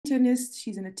internist.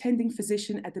 She's an attending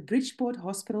physician at the Bridgeport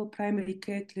Hospital Primary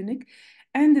Care Clinic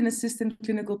and an assistant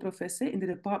clinical professor in the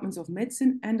departments of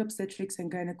medicine and obstetrics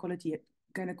and gynecology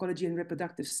and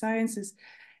reproductive sciences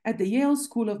at the Yale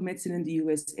School of Medicine in the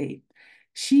USA.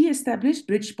 She established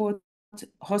Bridgeport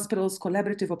Hospital's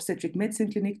collaborative obstetric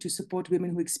medicine clinic to support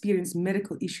women who experience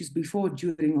medical issues before,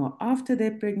 during, or after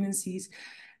their pregnancies,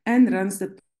 and runs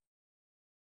the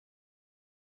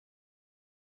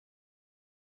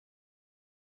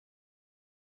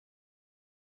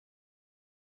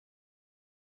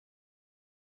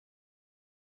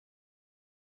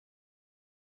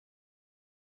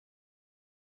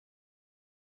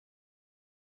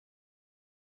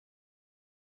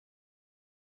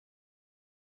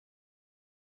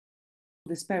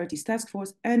Disparities Task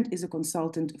Force and is a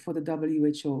consultant for the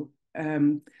WHO,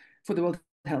 for the World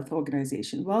Health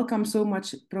Organization. Welcome so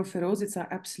much, Prof. Feroz. It's our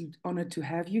absolute honor to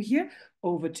have you here.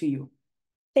 Over to you.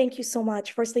 Thank you so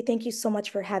much. Firstly, thank you so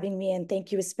much for having me, and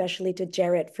thank you especially to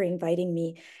Jared for inviting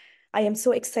me. I am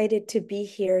so excited to be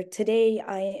here. Today,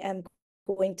 I am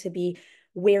going to be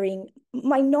wearing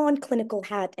my non-clinical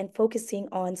hat and focusing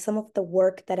on some of the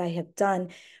work that I have done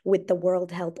with the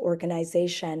World Health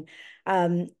Organization.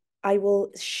 I will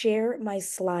share my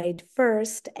slide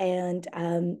first, and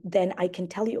then I can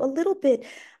tell you a little bit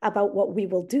about what we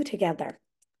will do together.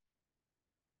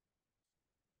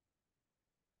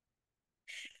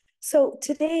 So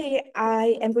today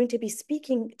I am going to be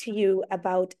speaking to you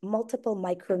about multiple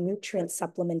micronutrient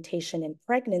supplementation in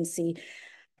pregnancy.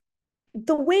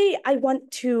 The way I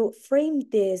want to frame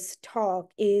this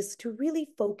talk is to really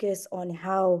focus on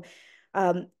how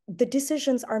the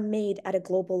decisions are made at a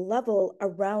global level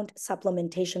around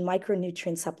supplementation,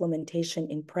 micronutrient supplementation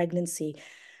in pregnancy.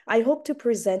 I hope to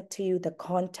present to you the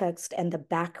context and the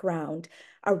background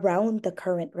around the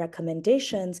current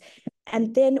recommendations,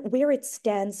 and then where it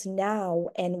stands now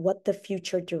and what the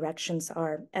future directions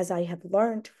are. As I have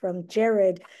learned from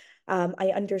Jared,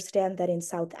 I understand that in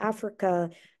South Africa,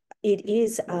 it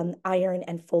is iron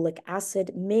and folic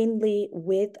acid, mainly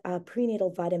with prenatal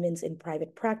vitamins in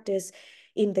private practice.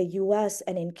 In the US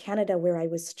and in Canada, where I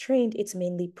was trained, it's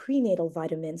mainly prenatal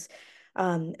vitamins.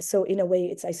 So in a way,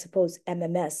 it's, I suppose,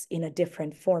 MMS in a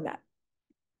different format.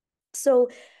 So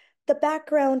the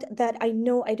background that I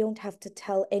know I don't have to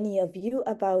tell any of you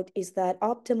about is that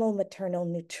optimal maternal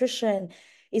nutrition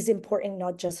is important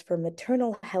not just for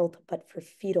maternal health, but for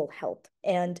fetal health.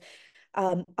 And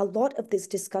a lot of this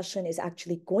discussion is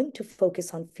actually going to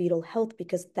focus on fetal health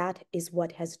because that is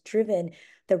what has driven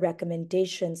the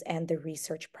recommendations and the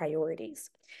research priorities.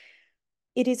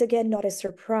 It is, again, not a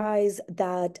surprise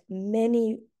that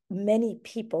many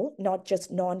people, not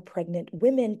just non-pregnant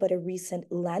women, but a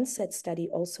recent Lancet study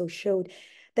also showed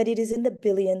that it is in the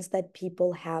billions that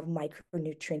people have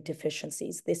micronutrient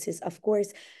deficiencies. This is, of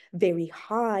course, very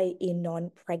high in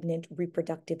non-pregnant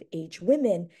reproductive age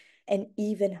women, and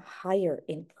even higher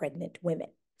in pregnant women.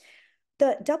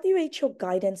 The WHO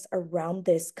guidance around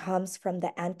this comes from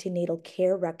the antenatal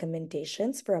care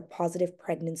recommendations for a positive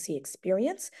pregnancy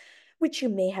experience, which you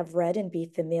may have read and be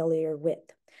familiar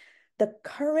with. The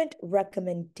current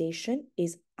recommendation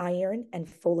is iron and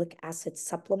folic acid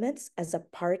supplements as a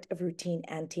part of routine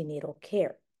antenatal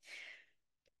care.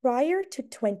 Prior to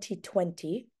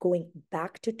 2020, going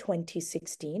back to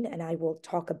 2016, and I will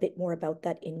talk a bit more about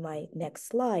that in my next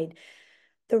slide,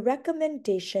 the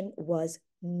recommendation was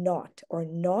not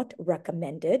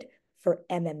recommended for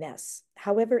MMS.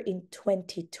 However, in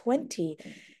 2020,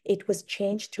 it was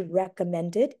changed to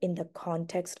recommended in the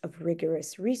context of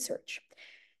rigorous research.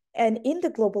 And in the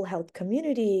global health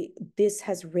community, this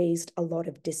has raised a lot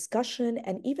of discussion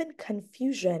and even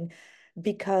confusion,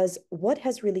 because what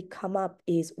has really come up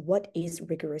is, what is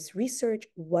rigorous research?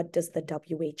 What does the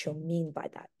WHO mean by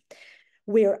that?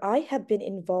 Where I have been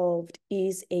involved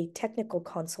is a technical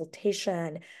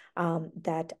consultation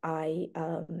that I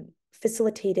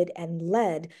facilitated and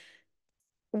led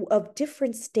of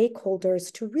different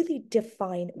stakeholders to really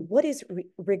define what is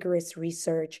rigorous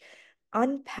research,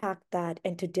 unpack that,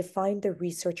 and to define the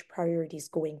research priorities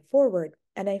going forward.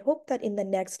 And I hope that in the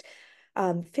next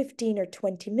 15 or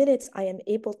 20 minutes, I am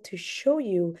able to show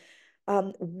you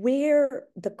where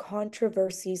the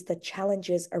controversies, the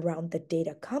challenges around the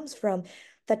data comes from,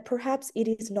 that perhaps it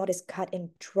is not as cut and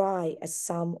dry as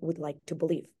some would like to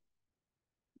believe.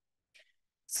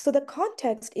 So the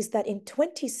context is that in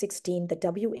 2016, the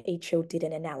WHO did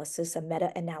an analysis, a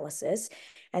meta-analysis,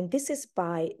 and this is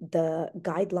by the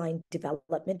Guideline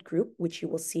Development Group, which you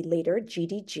will see later,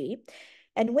 GDG.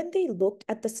 And when they looked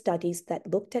at the studies that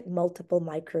looked at multiple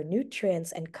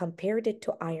micronutrients and compared it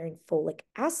to iron folic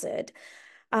acid,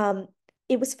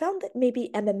 it was found that maybe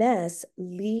MMS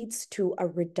leads to a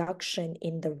reduction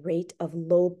in the rate of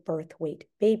low birth weight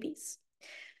babies.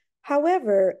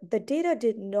 However, the data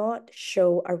did not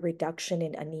show a reduction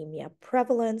in anemia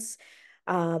prevalence.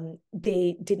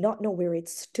 They did not know where it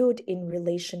stood in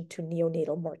relation to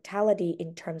neonatal mortality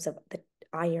in terms of the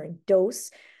iron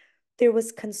dose. There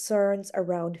was concerns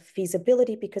around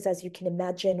feasibility because, as you can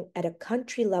imagine, at a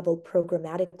country level,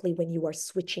 programmatically, when you are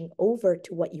switching over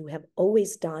to what you have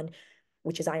always done,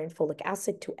 which is iron folic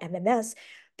acid to MMS,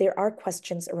 there are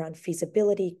questions around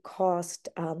feasibility, cost,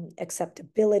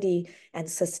 acceptability, and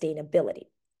sustainability.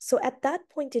 So at that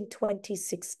point in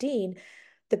 2016,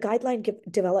 the guideline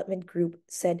development group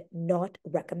said not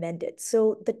recommended.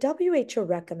 So the WHO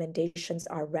recommendations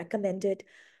are recommended,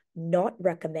 not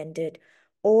recommended,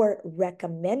 or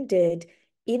recommended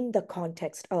in the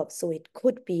context of. So it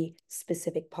could be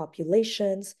specific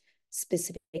populations,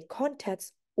 specific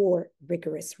contexts, or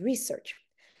rigorous research.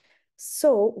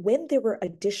 So when there were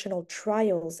additional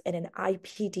trials and an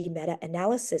IPD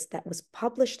meta-analysis that was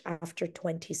published after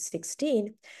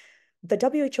 2016, the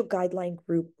WHO guideline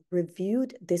group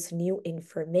reviewed this new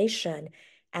information,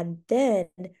 and then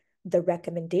the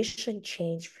recommendation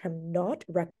changed from not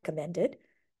recommended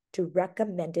to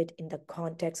recommended in the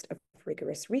context of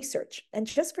rigorous research. And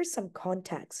just for some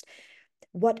context,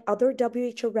 what other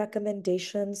WHO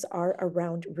recommendations are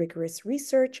around rigorous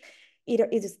research? It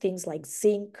is things like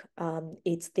zinc,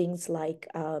 it's things like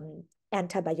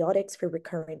antibiotics for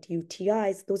recurrent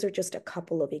UTIs. Those are just a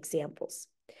couple of examples.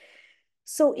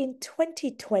 So in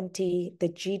 2020, the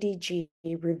GDG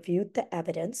reviewed the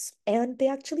evidence, and they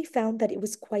actually found that it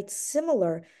was quite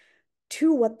similar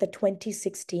to what the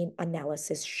 2016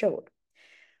 analysis showed.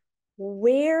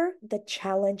 Where the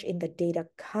challenge in the data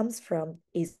comes from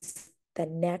is the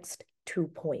next 2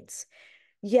 points.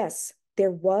 Yes,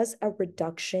 there was a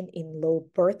reduction in low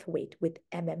birth weight with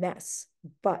MMS,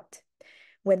 but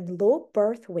when low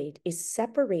birth weight is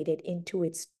separated into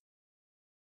its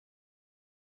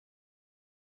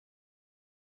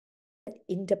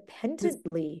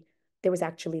independently, there was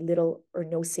actually little or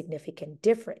no significant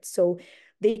difference. So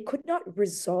they could not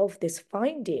resolve this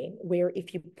finding where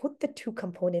if you put the two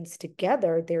components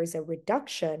together, there is a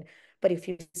reduction, but if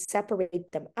you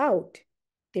separate them out,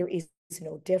 there is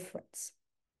no difference.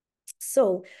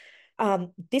 So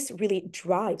this really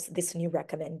drives this new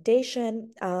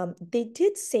recommendation. They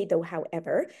did say, though,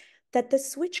 however, that the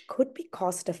switch could be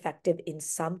cost-effective in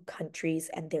some countries,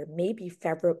 and there may be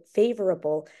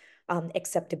favorable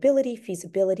acceptability,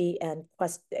 feasibility, and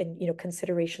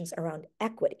considerations around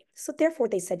equity. So therefore,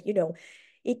 they said,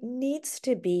 it needs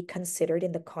to be considered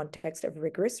in the context of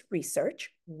rigorous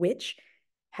research, which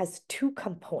has two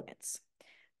components.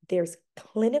 There's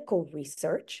clinical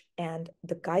research, and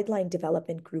the guideline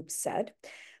development group said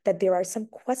that there are some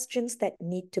questions that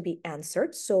need to be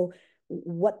answered. So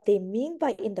what they mean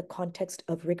by in the context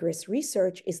of rigorous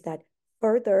research is that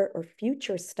further or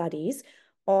future studies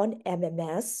on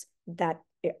MMS that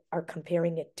are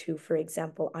comparing it to, for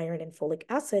example, iron and folic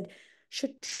acid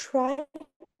should try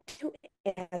to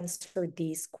answer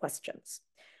these questions.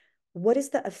 What is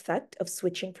the effect of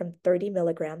switching from 30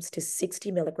 milligrams to 60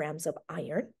 milligrams of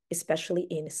iron, especially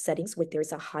in settings where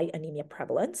there's a high anemia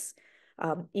prevalence,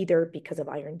 either because of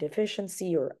iron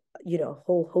deficiency or, a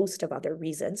whole host of other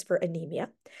reasons for anemia?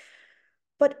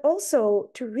 But also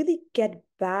to really get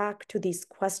back to these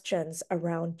questions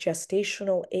around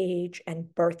gestational age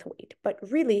and birth weight. But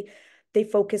really, they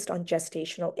focused on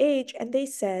gestational age, and they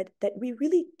said that we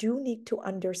really do need to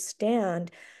understand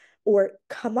or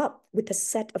come up with a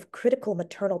set of critical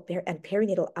maternal and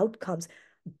perinatal outcomes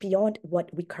beyond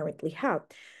what we currently have.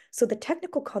 So the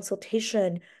technical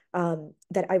consultation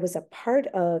that I was a part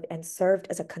of and served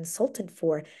as a consultant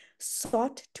for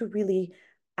sought to really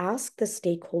ask the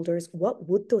stakeholders, what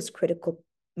would those critical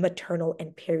maternal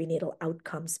and perinatal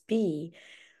outcomes be?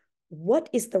 What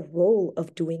is the role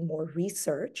of doing more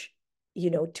research,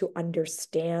 to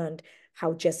understand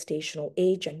how gestational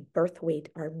age and birth weight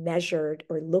are measured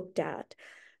or looked at?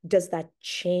 Does that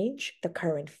change the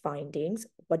current findings?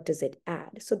 What does it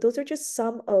add? So those are just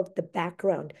some of the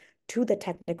background to the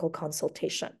technical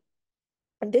consultation.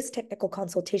 And this technical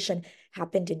consultation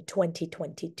happened in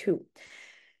 2022.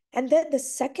 And then the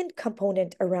second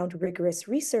component around rigorous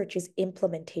research is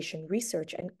implementation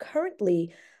research. And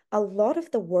currently, a lot of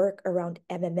the work around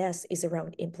MMS is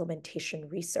around implementation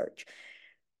research.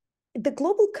 The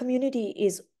global community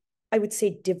is, I would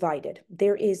say, divided.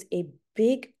 There is a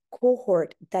big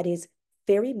cohort that is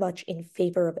very much in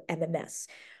favor of MMS.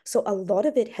 So a lot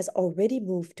of it has already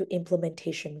moved to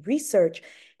implementation research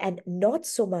and not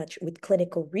so much with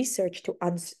clinical research to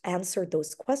answer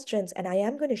those questions. And I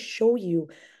am going to show you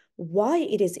why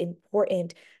it is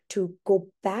important to go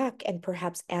back and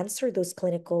perhaps answer those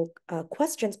clinical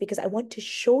questions, because I want to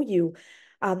show you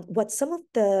what some of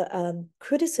the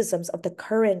criticisms of the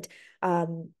current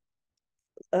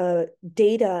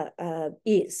data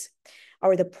is,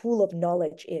 or the pool of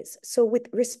knowledge is. So with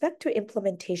respect to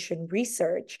implementation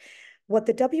research, what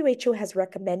the WHO has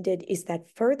recommended is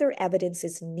that further evidence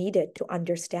is needed to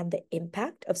understand the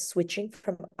impact of switching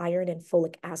from iron and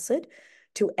folic acid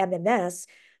to MMS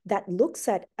that looks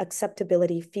at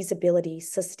acceptability, feasibility,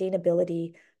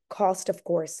 sustainability, cost, of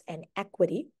course, and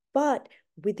equity, but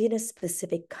within a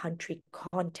specific country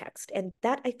context. And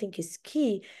that, I think, is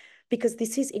key because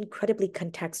this is incredibly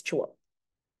contextual.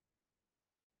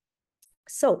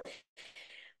 So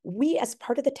we, as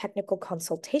part of the technical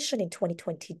consultation in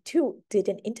 2022, did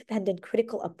an independent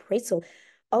critical appraisal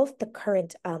of the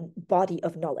current body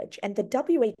of knowledge. And the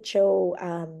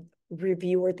WHO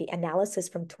review, or the analysis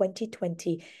from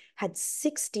 2020, had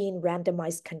 16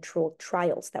 randomized controlled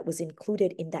trials that was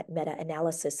included in that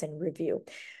meta-analysis and review.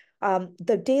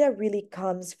 The data really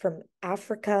comes from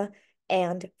Africa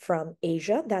and from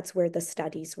Asia. That's where the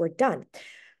studies were done.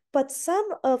 But some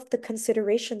of the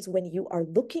considerations when you are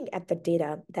looking at the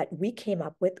data that we came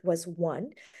up with was,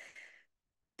 one,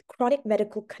 chronic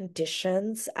medical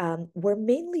conditions were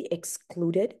mainly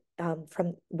excluded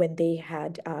from when they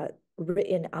had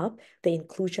written up the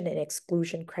inclusion and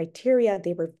exclusion criteria.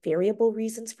 They were variable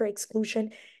reasons for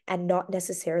exclusion and not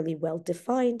necessarily well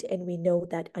defined. And we know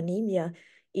that anemia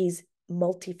is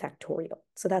multifactorial.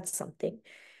 So that's something.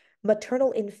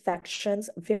 Maternal infections,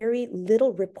 very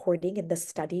little reporting in the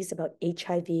studies about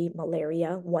HIV,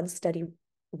 malaria. One study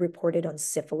reported on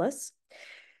syphilis.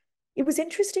 It was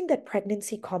interesting that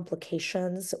pregnancy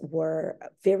complications were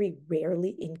very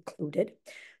rarely included.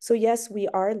 So yes, we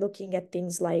are looking at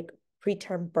things like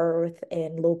preterm birth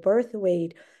and low birth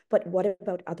weight, but what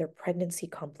about other pregnancy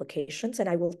complications? And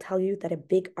I will tell you that a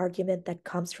big argument that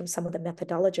comes from some of the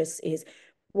methodologists is,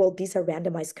 well, these are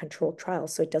randomized controlled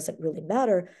trials, so it doesn't really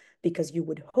matter, because you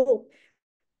would hope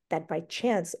that by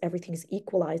chance everything is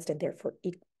equalized and therefore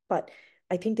but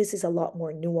I think this is a lot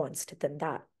more nuanced than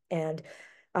that. And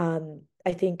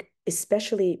I think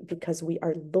especially because we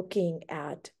are looking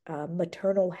at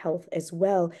maternal health as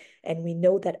well, and we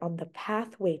know that on the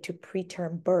pathway to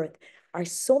preterm birth are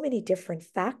so many different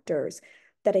factors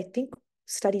that I think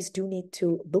studies do need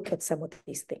to look at some of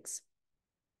these things.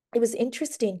 It was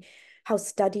interesting how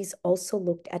studies also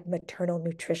looked at maternal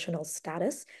nutritional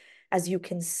status. As you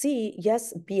can see,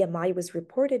 yes, BMI was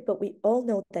reported, but we all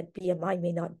know that BMI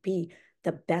may not be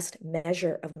the best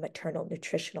measure of maternal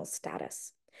nutritional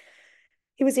status.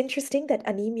 It was interesting that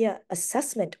anemia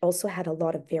assessment also had a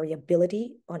lot of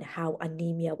variability on how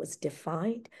anemia was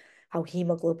defined, how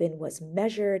hemoglobin was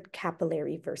measured,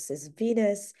 capillary versus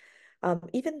venous,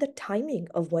 even the timing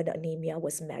of when anemia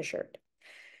was measured.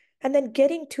 And then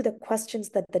getting to the questions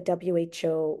that the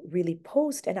WHO really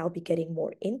posed, and I'll be getting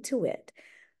more into it,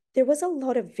 there was a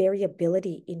lot of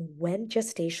variability in when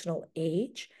gestational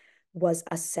age was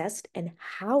assessed and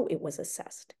how it was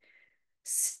assessed.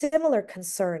 Similar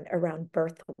concern around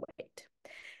birth weight.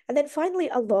 And then finally,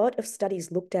 a lot of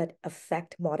studies looked at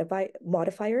effect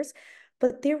modifiers,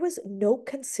 but there was no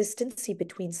consistency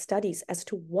between studies as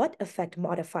to what effect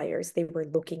modifiers they were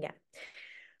looking at.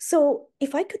 So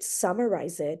if I could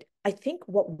summarize it, I think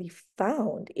what we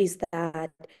found is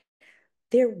that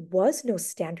there was no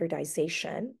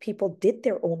standardization. People did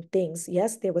their own things.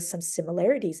 Yes, there was some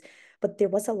similarities, but there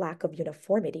was a lack of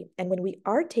uniformity. And when we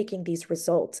are taking these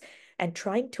results and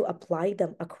trying to apply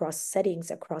them across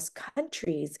settings, across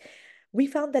countries, we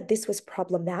found that this was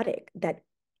problematic, that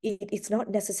it's not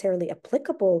necessarily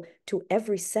applicable to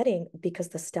every setting because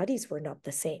the studies were not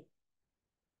the same.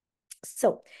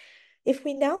 So if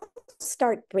we now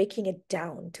start breaking it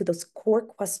down to those core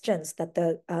questions that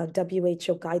the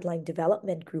WHO guideline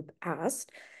development group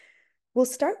asked, we'll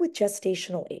start with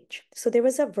gestational age. So there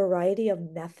was a variety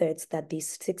of methods that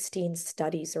these 16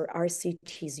 studies or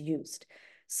RCTs used.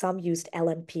 Some used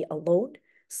LNP alone,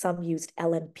 some used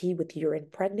LNP with urine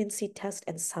pregnancy test,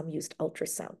 and some used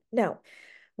ultrasound. Now,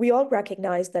 we all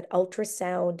recognize that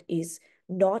ultrasound is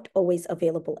not always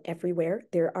available everywhere.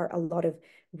 There are a lot of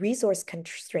resource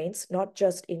constraints, not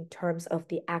just in terms of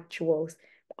the actual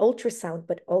ultrasound,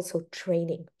 but also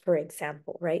training, for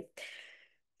example, right?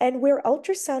 And where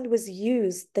ultrasound was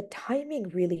used, the timing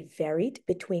really varied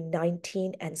between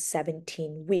 19 and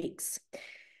 17 weeks.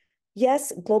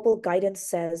 Yes, global guidance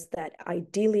says that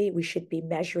ideally we should be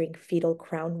measuring fetal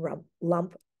crown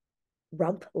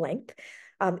rump length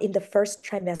in the first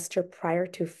trimester prior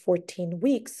to 14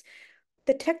 weeks.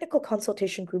 The technical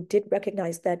consultation group did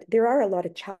recognize that there are a lot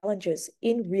of challenges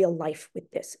in real life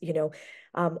with this,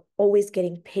 always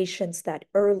getting patients that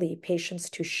early, patients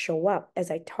to show up. As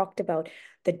I talked about,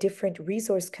 the different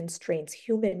resource constraints,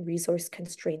 human resource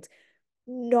constraints,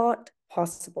 not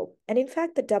possible. And in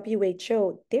fact, the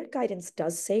WHO, their guidance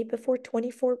does say before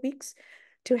 24 weeks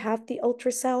to have the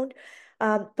ultrasound.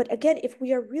 But again, if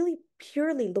we are really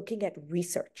purely looking at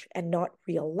research and not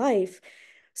real life,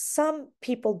 some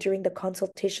people during the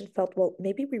consultation felt, well,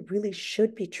 maybe we really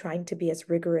should be trying to be as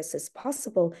rigorous as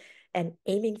possible and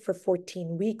aiming for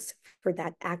 14 weeks for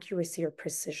that accuracy or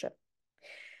precision.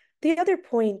 The other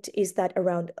point is that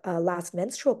around last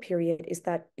menstrual period is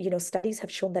that, studies have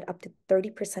shown that up to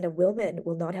 30% of women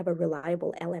will not have a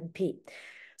reliable LMP.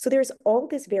 So there's all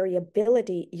this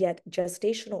variability, yet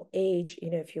gestational age,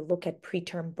 if you look at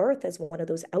preterm birth as one of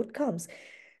those outcomes,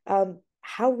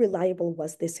 how reliable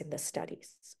was this in the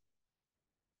studies?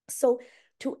 So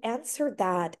to answer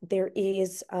that, there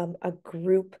is a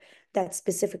group that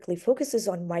specifically focuses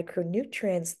on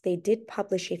micronutrients. They did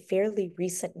publish a fairly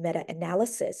recent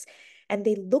meta-analysis, and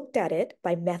they looked at it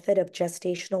by method of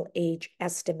gestational age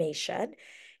estimation.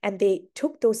 And they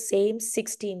took those same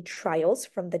 16 trials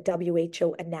from the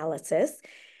WHO analysis,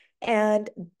 and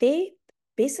they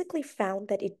basically found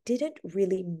that it didn't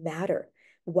really matter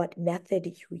what method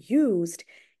you used.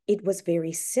 It was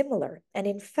very similar. And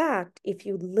in fact, if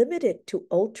you limit it to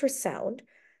ultrasound,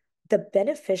 the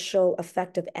beneficial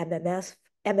effect of MMS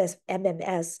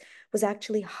was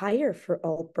actually higher for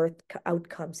all birth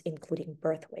outcomes, including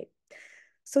birth weight.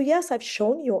 So yes, I've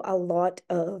shown you a lot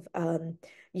of,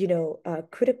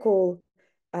 critical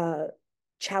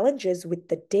challenges with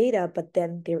the data, but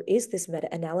then there is this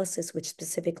meta-analysis which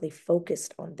specifically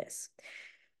focused on this.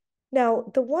 Now,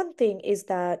 the one thing is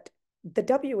that the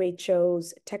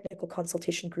WHO's technical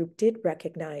consultation group did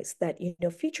recognize that,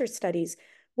 future studies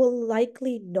will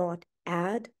likely not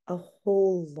add a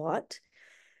whole lot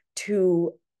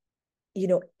to,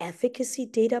 efficacy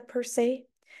data per se,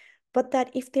 but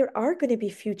that if there are going to be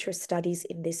future studies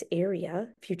in this area,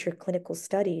 future clinical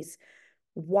studies,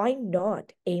 why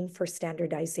not aim for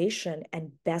standardization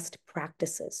and best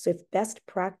practices? So if best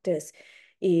practice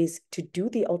is to do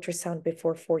the ultrasound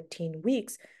before 14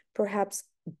 weeks, perhaps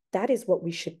that is what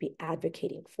we should be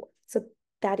advocating for. So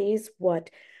that is what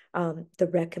the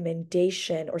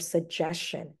recommendation or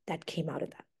suggestion that came out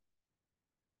of that.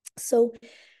 So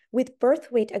with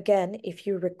birth weight, again, if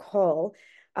you recall,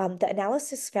 the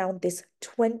analysis found this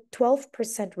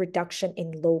 12% reduction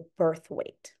in low birth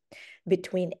weight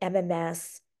between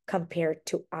MMS compared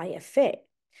to IFA.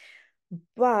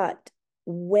 But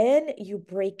when you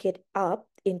break it up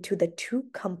into the two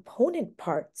component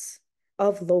parts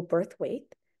of low birth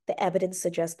weight, the evidence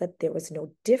suggests that there was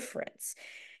no difference.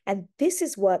 And this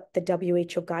is what the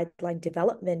WHO guideline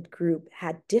development group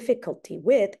had difficulty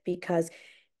with, because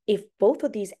if both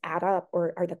of these add up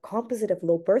or are the composite of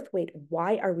low birth weight,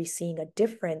 why are we seeing a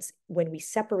difference when we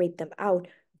separate them out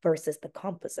versus the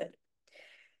composite?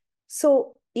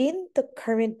 So in the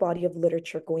current body of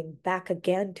literature, going back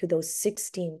again to those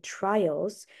 16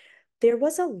 trials, there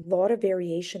was a lot of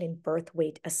variation in birth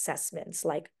weight assessments,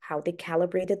 like how they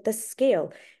calibrated the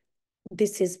scale.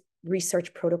 This is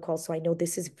research protocol, so I know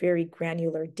this is very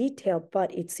granular detail,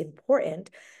 but it's important.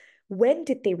 When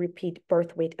did they repeat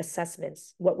birth weight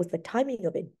assessments? What was the timing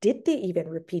of it? Did they even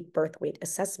repeat birth weight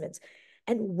assessments?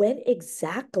 And when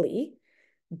exactly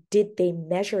did they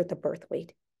measure the birth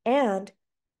weight? And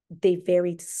they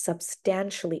varied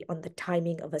substantially on the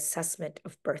timing of assessment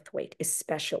of birth weight,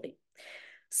 especially.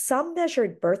 Some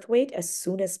measured birth weight as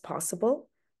soon as possible,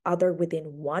 other within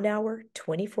 1 hour,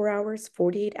 24 hours,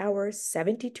 48 hours,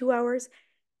 72 hours,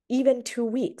 even 2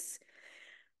 weeks.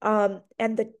 And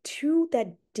the two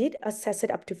that did assess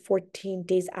it up to 14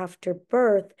 days after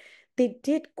birth, they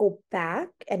did go back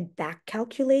and back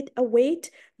calculate a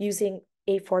weight using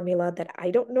a formula that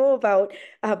I don't know about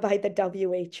by the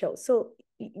WHO. So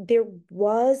there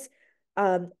was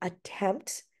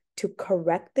attempt to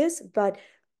correct this, but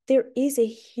there is a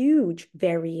huge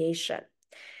variation.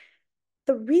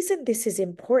 The reason this is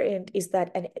important is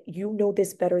that, and you know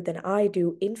this better than I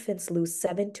do, infants lose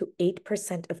 7 to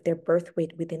 8% of their birth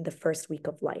weight within the first week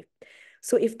of life.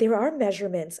 So if there are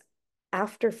measurements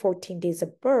after 14 days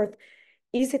of birth,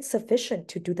 is it sufficient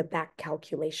to do the back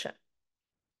calculation?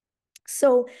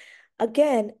 So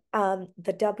again,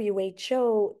 the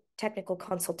WHO technical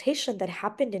consultation that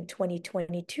happened in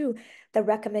 2022, the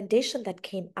recommendation that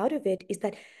came out of it is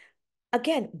that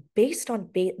again, based on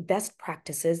best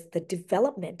practices, the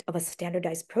development of a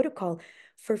standardized protocol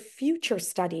for future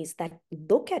studies that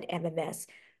look at MMS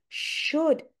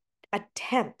should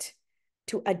attempt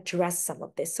to address some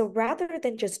of this. So rather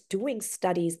than just doing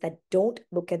studies that don't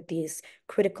look at these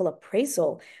critical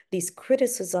appraisal, these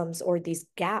criticisms or these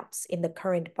gaps in the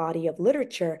current body of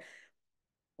literature,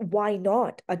 why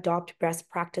not adopt best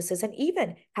practices and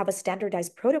even have a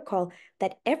standardized protocol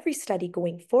that every study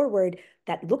going forward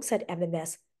that looks at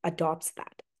MMS adopts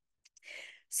that?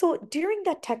 So during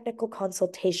that technical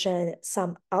consultation,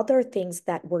 some other things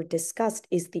that were discussed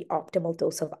is the optimal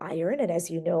dose of iron. And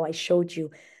as you know, I showed you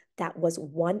that was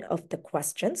one of the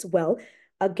questions. Well,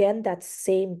 again, that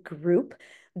same group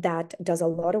that does a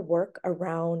lot of work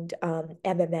around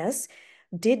MMS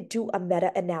did do a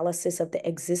meta-analysis of the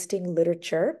existing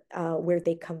literature where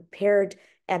they compared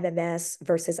MMS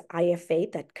versus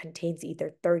IFA that contains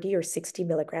either 30 or 60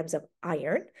 milligrams of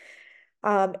iron.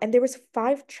 And there was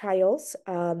 5 trials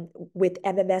with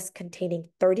MMS containing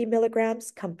 30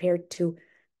 milligrams compared to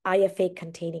IFA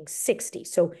containing 60.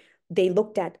 So they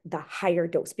looked at the higher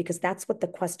dose because that's what the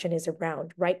question is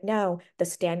around. Right now, the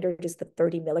standard is the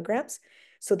 30 milligrams.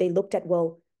 So they looked at,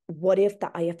 well, what if the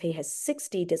IFA has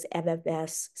 60? Does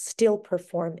MMS still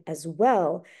perform as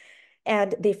well?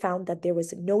 And they found that there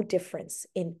was no difference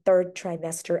in third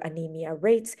trimester anemia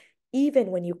rates, even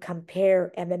when you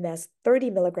compare MMS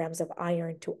 30 milligrams of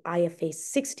iron to IFA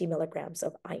 60 milligrams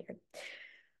of iron.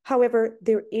 However,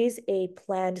 there is a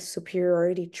planned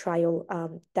superiority trial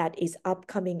that is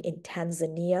upcoming in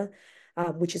Tanzania,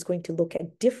 which is going to look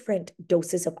at different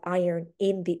doses of iron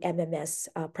in the MMS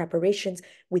preparations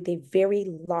with a very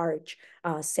large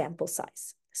sample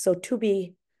size. So to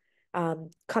be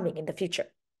coming in the future.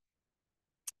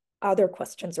 Other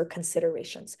questions or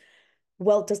considerations.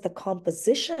 Well, does the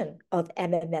composition of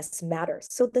MMS matter?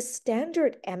 So the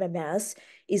standard MMS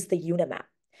is the UNIMAP,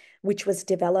 which was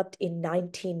developed in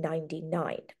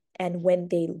 1999. And when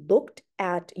they looked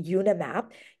at UNIMAP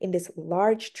in this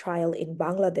large trial in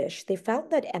Bangladesh, they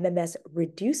found that MMS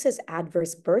reduces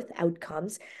adverse birth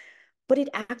outcomes, but it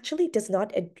actually does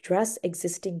not address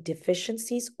existing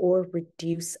deficiencies or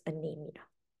reduce anemia.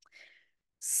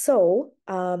 So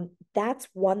that's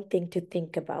one thing to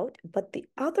think about. But the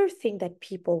other thing that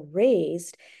people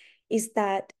raised is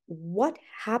that what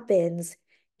happens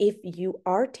if you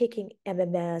are taking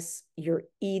MMS, you're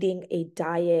eating a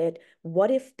diet?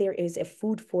 What if there is a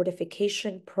food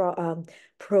fortification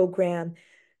program?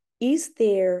 Is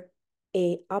there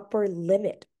a upper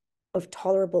limit of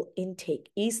tolerable intake?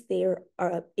 Is there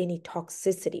any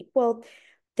toxicity? Well,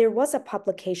 there was a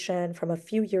publication from a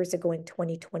few years ago in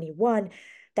 2021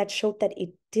 that showed that it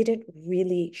didn't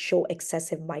really show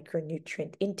excessive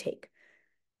micronutrient intake.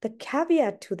 The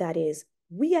caveat to that is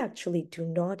we actually do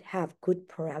not have good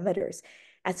parameters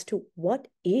as to what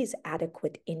is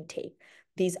adequate intake.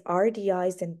 These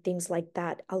RDIs and things like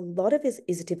that, a lot of it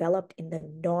is developed in the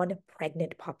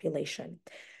non-pregnant population.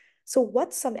 So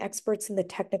what some experts in the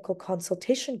technical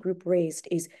consultation group raised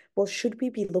is, well, should we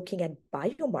be looking at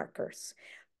biomarkers?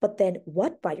 But then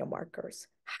what biomarkers?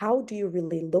 How do you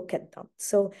really look at them?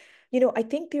 So, I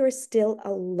think there is still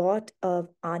a lot of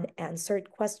unanswered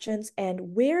questions,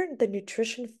 and where the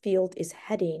nutrition field is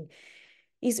heading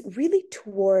is really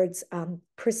towards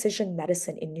precision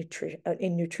medicine in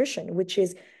nutrition, which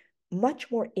is much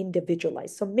more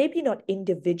individualized. So maybe not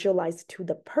individualized to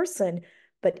the person,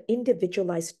 but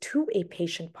individualized to a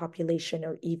patient population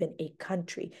or even a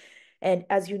country. And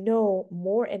as you know,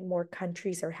 more and more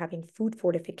countries are having food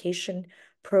fortification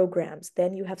programs.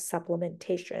 Then you have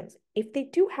supplementations. If they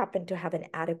do happen to have an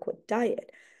adequate diet,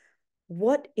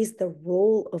 what is the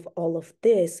role of all of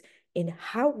this in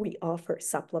how we offer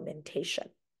supplementation?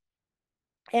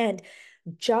 And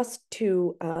just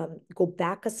to go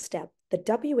back a step, the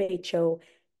WHO,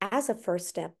 as a first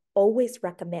step, always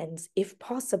recommends, if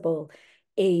possible,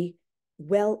 a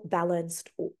well-balanced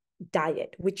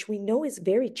diet, which we know is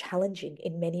very challenging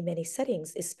in many, many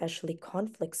settings, especially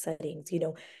conflict settings.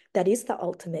 That is the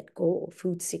ultimate goal,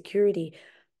 food security.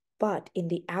 But in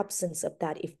the absence of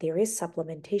that, if there is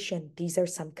supplementation, these are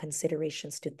some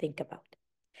considerations to think about.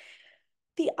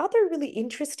 The other really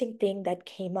interesting thing that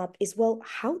came up is, well,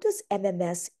 how does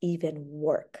MMS even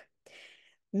work?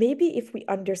 Maybe if we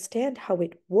understand how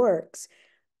it works,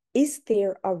 is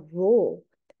there a role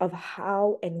of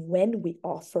how and when we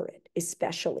offer it,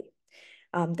 especially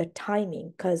the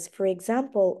timing? Because, for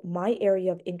example, my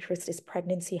area of interest is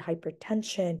pregnancy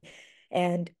hypertension.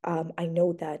 And I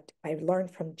know that I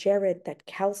learned from Jared that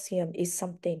calcium is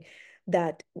something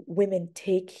that women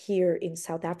take here in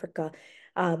South Africa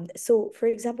So for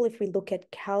example, if we look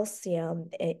at calcium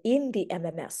in the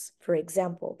MMS, for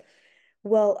example,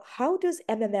 well, how does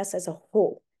MMS as a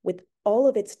whole, with all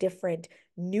of its different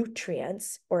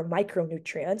nutrients or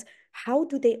micronutrients, how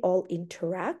do they all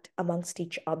interact amongst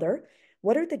each other?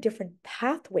 What are the different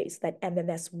pathways that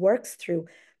MMS works through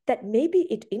that maybe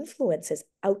it influences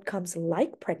outcomes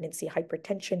like pregnancy,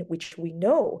 hypertension, which we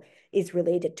know is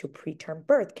related to preterm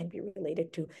birth, can be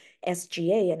related to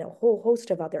SGA and a whole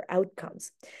host of other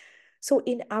outcomes. So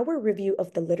in our review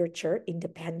of the literature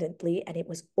independently, and it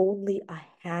was only a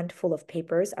handful of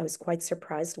papers, I was quite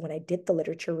surprised when I did the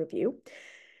literature review,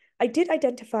 I did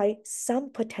identify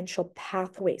some potential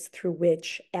pathways through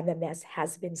which MMS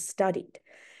has been studied.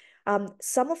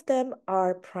 Some of them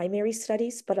are primary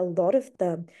studies, but a lot of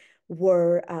them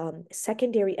were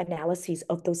secondary analyses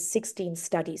of those 16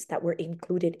 studies that were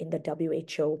included in the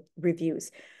WHO reviews.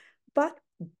 But,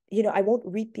 I won't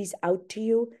read these out to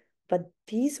you, but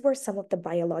these were some of the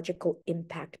biological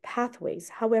impact pathways.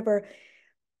 However,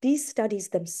 these studies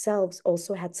themselves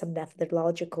also had some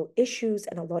methodological issues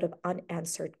and a lot of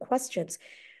unanswered questions.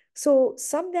 So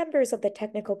some members of the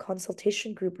technical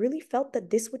consultation group really felt that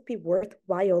this would be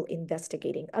worthwhile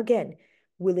investigating. Again,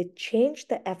 will it change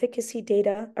the efficacy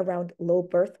data around low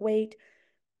birth weight?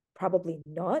 Probably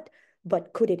not,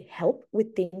 but could it help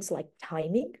with things like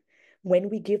timing? When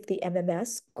we give the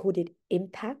MMS, could it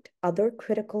impact other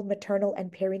critical maternal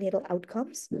and perinatal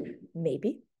outcomes?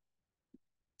 Maybe.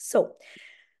 So,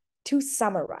 to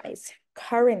summarize,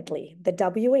 currently the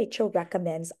WHO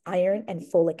recommends iron and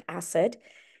folic acid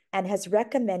and has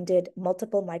recommended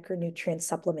multiple micronutrient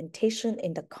supplementation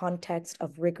in the context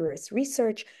of rigorous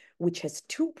research, which has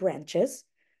two branches: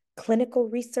 clinical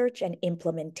research and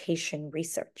implementation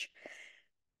research.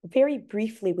 Very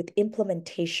briefly, with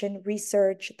implementation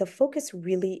research, the focus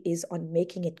really is on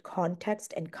making it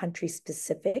context and country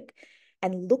specific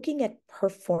and looking at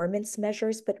performance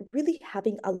measures, but really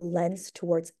having a lens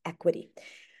towards equity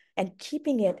and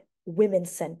keeping it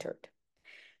women-centered.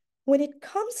 When it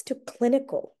comes to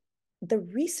clinical, the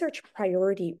research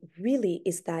priority really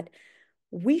is that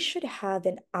we should have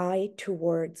an eye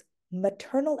towards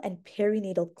maternal and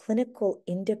perinatal clinical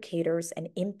indicators and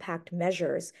impact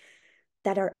measures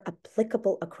that are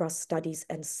applicable across studies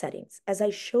and settings. As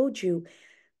I showed you,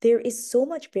 there is so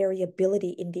much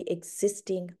variability in the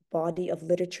existing body of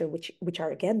literature, which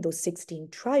are, again, those 16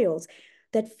 trials,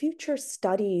 that future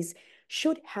studies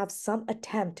should have some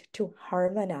attempt to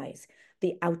harmonize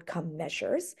the outcome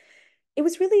measures. It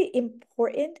was really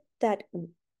important that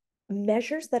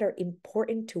measures that are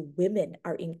important to women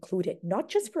are included, not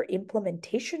just for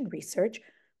implementation research,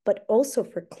 but also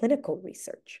for clinical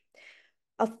research.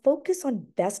 A focus on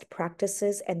best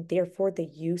practices and therefore the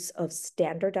use of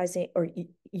standardizing or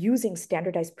using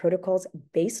standardized protocols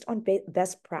based on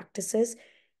best practices,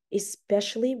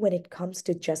 especially when it comes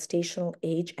to gestational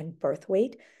age and birth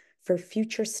weight, for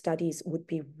future studies would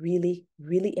be really,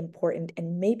 really important.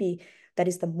 And maybe that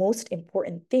is the most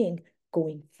important thing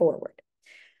going forward.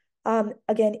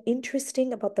 Again,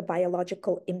 interesting about the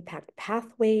biological impact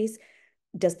pathways.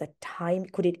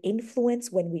 Could it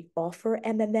influence when we offer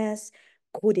MMS?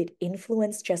 Could it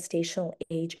influence gestational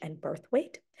age and birth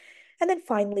weight? And then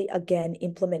finally, again,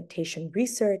 implementation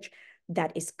research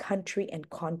that is country and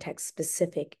context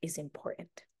specific is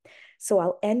important. So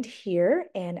I'll end here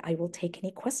and I will take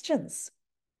any questions.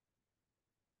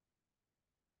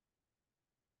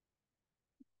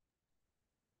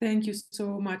 Thank you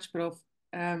so much, Prof,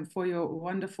 for your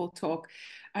wonderful talk.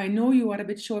 I know you are a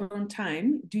bit short on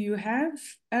time. Do you have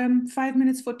 5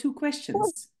 minutes for two questions?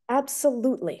 Oh,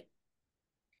 absolutely.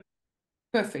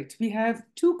 Perfect. We have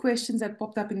two questions that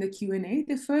popped up in the Q&A.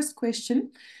 The first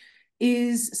question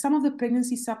is, some of the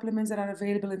pregnancy supplements that are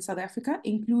available in South Africa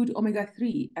include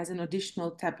omega-3 as an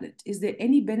additional tablet. Is there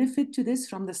any benefit to this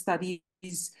from the studies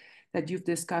that you've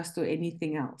discussed or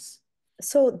anything else?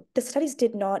 So the studies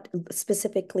did not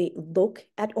specifically look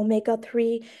at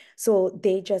omega-3. So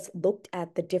they just looked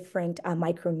at the different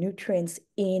micronutrients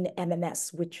in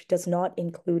MMS, which does not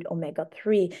include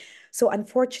omega-3. So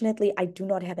unfortunately, I do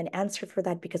not have an answer for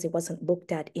that because it wasn't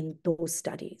looked at in those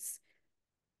studies.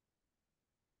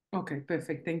 Okay,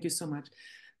 perfect. Thank you so much.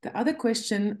 The other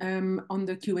question on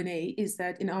the Q&A is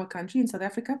that in our country, in South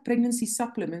Africa, pregnancy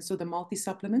supplements, so the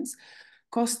multi-supplements,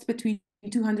 cost between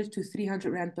 200 to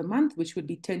 300 Rand per month, which would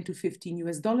be 10 to 15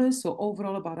 US dollars. So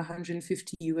overall about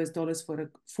 150 US dollars for a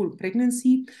full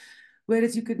pregnancy.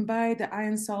 Whereas you can buy the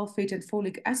iron sulfate and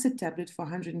folic acid tablet for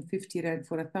 150 Rand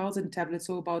for 1,000 tablets,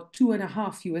 so about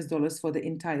 2.5 US dollars for the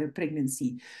entire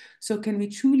pregnancy. So can we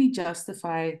truly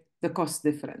justify the cost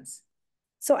difference?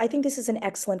 So I think this is an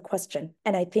excellent question.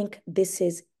 And I think this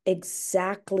is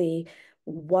exactly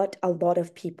what a lot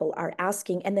of people are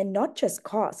asking. And then not just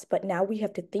cost, but now we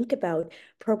have to think about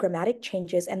programmatic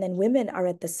changes, and then women are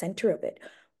at the center of it.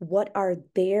 What are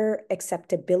their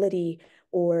acceptability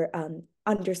or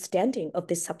understanding of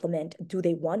this supplement? Do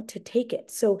they want to take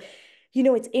it? So,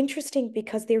 it's interesting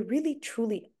because there really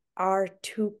truly are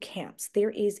two camps. There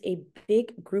is a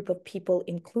big group of people,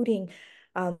 including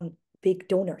big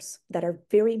donors, that are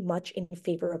very much in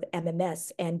favor of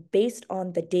MMS. And based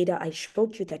on the data I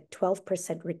showed you, that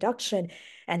 12% reduction,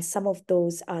 and some of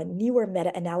those newer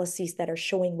meta-analyses that are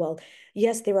showing, well,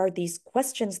 yes, there are these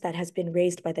questions that has been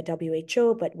raised by the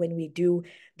WHO, but when we do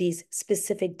these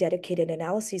specific dedicated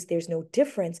analyses, there's no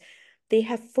difference. They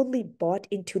have fully bought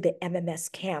into the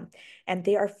MMS camp, and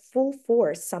they are full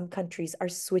force. Some countries are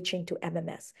switching to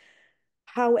MMS.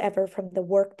 However, from the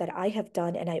work that I have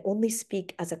done, and I only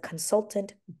speak as a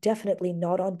consultant, definitely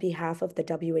not on behalf of the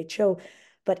WHO,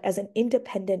 but as an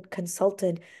independent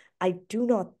consultant, I do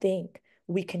not think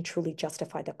we can truly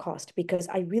justify the cost, because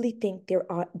I really think there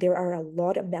are a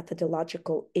lot of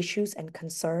methodological issues and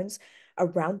concerns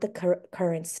around the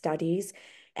current studies.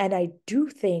 And I do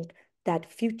think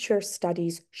that future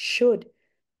studies should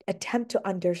attempt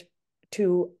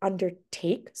to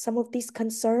undertake some of these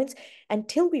concerns.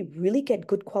 Until we really get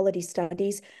good quality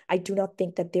studies, I do not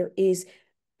think that there is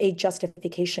a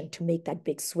justification to make that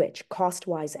big switch,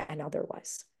 cost-wise and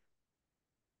otherwise.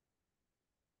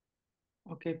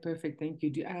 Okay, perfect. Thank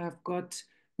you. I've got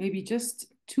maybe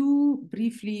just two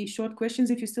briefly short questions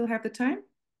if you still have the time.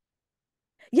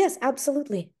 Yes,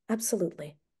 absolutely.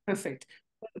 Absolutely. Perfect.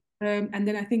 And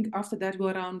then I think after that,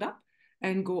 we'll round up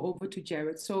and go over to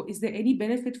Jared. So is there any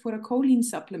benefit for a choline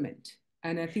supplement?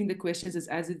 And I think the question is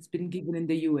as it's been given in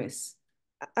the US.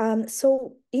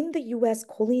 So in the US,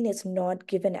 choline is not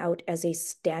given out as a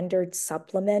standard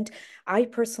supplement. I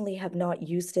personally have not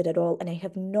used it at all, and I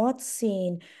have not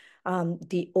seen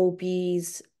the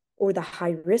OBs or the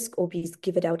high-risk OBs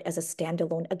give it out as a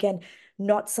standalone. Again,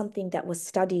 not something that was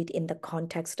studied in the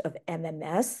context of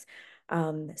MMS.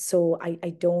 So I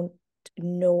don't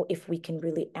know if we can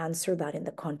really answer that in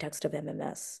the context of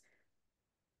MMS.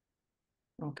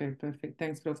 Okay, perfect.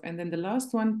 Thanks, Prof. And then the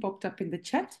last one popped up in the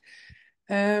chat.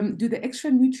 Do the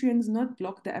extra nutrients not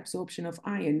block the absorption of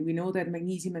iron? We know that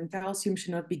magnesium and calcium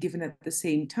should not be given at the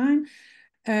same time.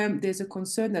 There's a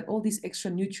concern that all these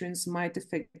extra nutrients might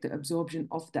affect the absorption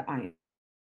of the iron.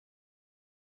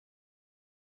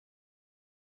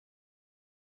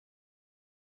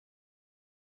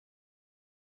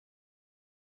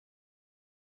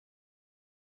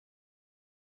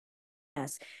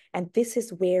 And this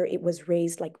is where it was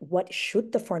raised, like, what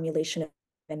should the formulation of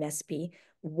MS be?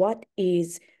 What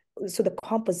is, so the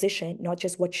composition, not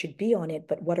just what should be on it,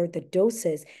 but what are the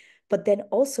doses? But then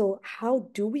also, how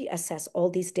do we assess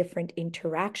all these different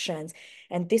interactions?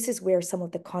 And this is where some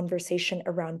of the conversation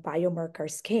around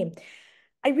biomarkers came.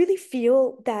 I really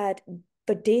feel that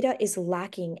the data is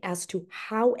lacking as to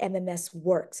how MMS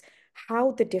works,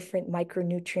 how the different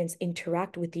micronutrients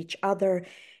interact with each other.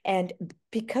 And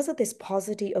because of this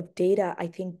paucity of data, I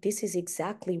think this is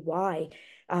exactly why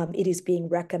it is being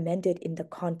recommended in the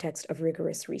context of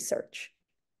rigorous research.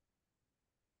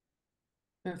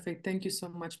 Perfect. Thank you so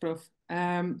much, Prof.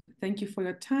 Thank you for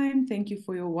your time. Thank you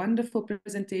for your wonderful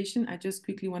presentation. I just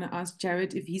quickly want to ask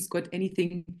Jared if he's got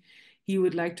anything he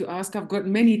would like to ask. I've got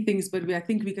many things, but I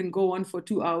think we can go on for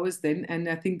 2 hours then, and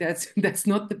I think that's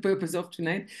not the purpose of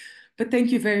tonight. But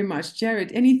thank you very much.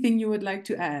 Jared, anything you would like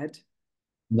to add?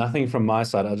 Nothing from my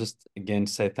side. I'll just again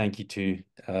say thank you to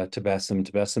Tabassum.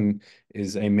 Tabassum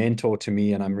is a mentor to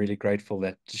me, and I'm really grateful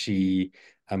that she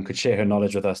could share her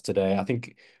knowledge with us today. I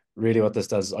think really what this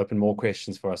does is open more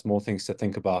questions for us, more things to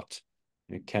think about.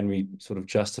 Can we sort of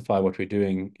justify what we're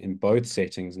doing in both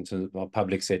settings, in terms of our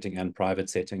public setting and private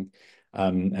setting,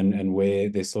 and where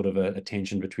there's sort of a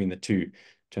tension between the two in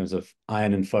terms of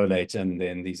iron and folate, and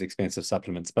then these expensive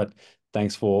supplements. But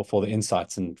thanks for the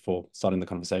insights and for starting the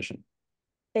conversation.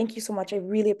 Thank you so much. I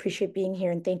really appreciate being here.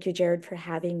 And thank you, Jared, for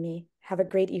having me. Have a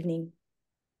great evening.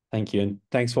 Thank you. And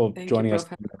thanks for joining us.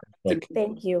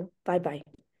 Thank you. Bye-bye.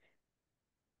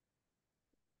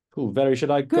 Cool. Valerie,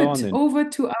 should I go on Good. then? Over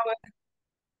to our...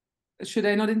 Should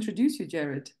I not introduce you,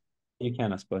 Jared? You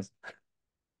can, I suppose.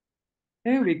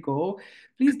 There we go.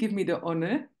 Please give me the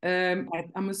honor.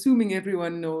 I'm assuming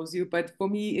everyone knows you, but for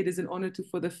me, it is an honor to,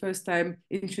 for the first time,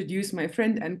 introduce my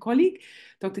friend and colleague,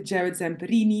 Dr. Jared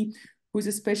Zamperini, who's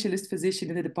a specialist physician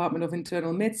in the Department of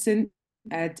Internal Medicine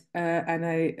and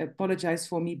I apologize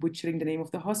for me butchering the name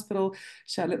of the hospital,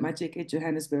 Charlotte Maciek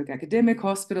Johannesburg Academic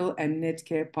Hospital and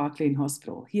Netcare Park Lane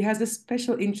Hospital. He has a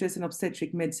special interest in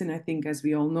obstetric medicine, I think, as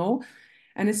we all know.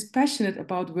 and is passionate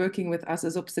about working with us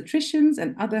as obstetricians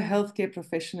and other healthcare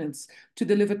professionals to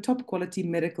deliver top quality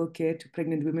medical care to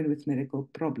pregnant women with medical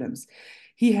problems.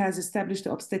 He has established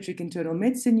the obstetric internal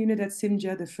medicine unit at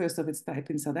SIMSA, the first of its type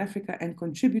in South Africa, and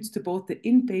contributes to both the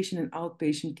inpatient and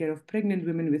outpatient care of pregnant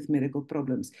women with medical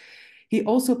problems. He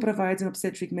also provides an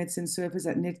obstetric medicine service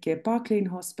at Netcare Park Lane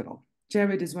Hospital.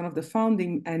 Jared is one of the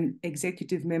founding and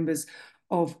executive members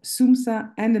of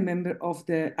SOOMSA and a member of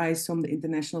the ISOM, the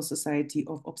International Society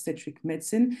of Obstetric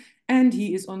Medicine. And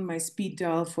he is on my speed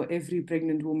dial for every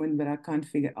pregnant woman that I can't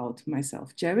figure out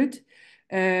myself. Jared,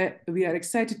 we are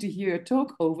excited to hear your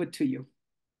talk. Over to you.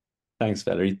 Thanks,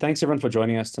 Valerie. Thanks everyone for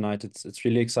joining us tonight. It's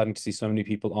really exciting to see so many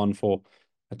people on for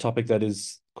a topic that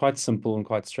is quite simple and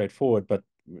quite straightforward, but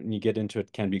when you get into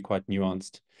it, can be quite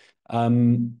nuanced.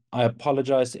 I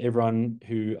apologize to everyone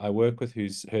who I work with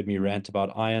who's heard me rant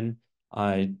about iron.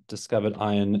 I discovered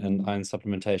iron and iron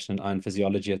supplementation and iron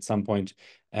physiology at some point,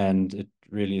 and it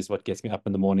really is what gets me up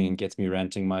in the morning and gets me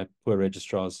ranting. My poor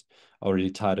registrars are already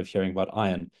tired of hearing about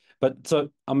iron. But so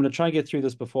I'm going to try and get through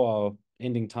this before our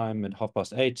ending time at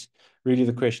 8:30. Really,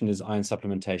 the question is iron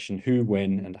supplementation: who,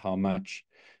 when, and how much.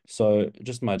 So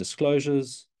just my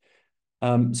disclosures.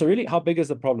 So really, how big is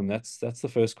the problem? That's the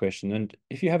first question. And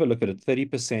if you have a look at it,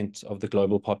 30% of the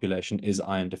global population is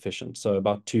iron deficient, so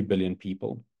about 2 billion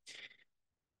people.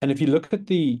 And if you look at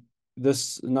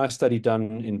this nice study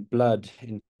done in Blood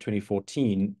in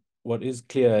 2014, what is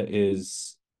clear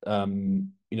is,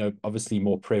 obviously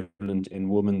more prevalent in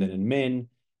women than in men.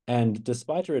 And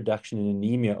despite a reduction in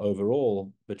anemia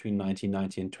overall between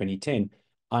 1990 and 2010,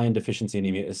 iron deficiency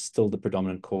anemia is still the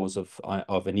predominant cause of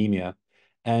anemia.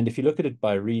 And if you look at it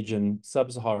by region,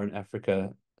 Sub-Saharan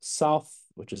Africa South,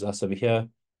 which is us over here,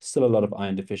 still a lot of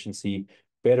iron deficiency,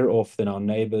 better off than our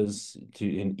neighbors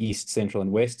in East, Central,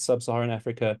 and West Sub-Saharan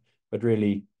Africa, but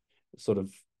really sort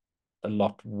of a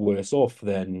lot worse off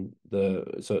than the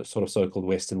sort of so-called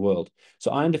Western world.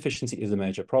 So iron deficiency is a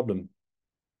major problem.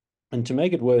 And to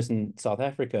make it worse, in South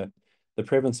Africa, the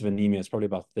prevalence of anemia is probably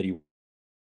about 30.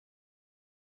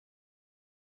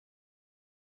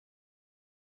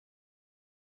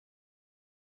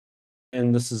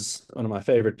 And this is one of my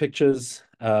favorite pictures.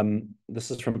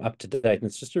 This is from Up to Date, and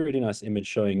it's just a really nice image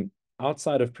showing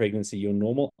outside of pregnancy, your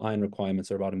normal iron requirements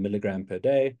are about 1 milligram per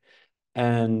day.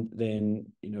 And then,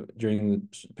 during the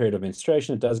period of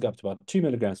menstruation, it does go up to about 2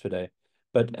 milligrams per day.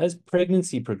 But as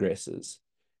pregnancy progresses,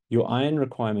 your iron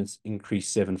requirements increase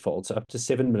sevenfold, so up to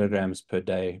 7 milligrams per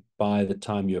day by the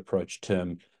time you approach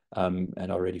term and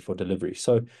are ready for delivery.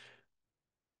 So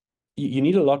you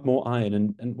need a lot more iron.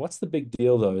 And what's the big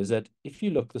deal, though, is that if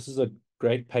you look, this is a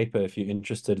great paper if you're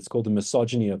interested. It's called The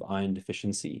Misogyny of Iron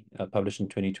Deficiency, published in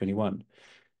 2021.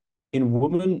 In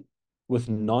women with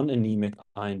non-anemic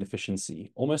iron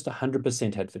deficiency, almost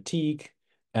 100% had fatigue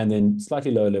and then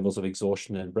slightly lower levels of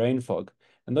exhaustion and brain fog.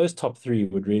 And those top three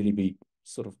would really be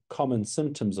sort of common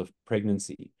symptoms of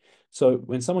pregnancy. So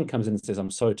when someone comes in and says,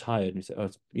 I'm so tired, and you say, oh,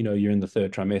 you're in the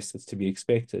third trimester, it's to be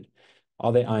expected.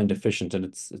 Are they iron deficient? And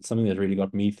it's something that really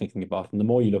got me thinking about. And the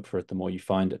more you look for it, the more you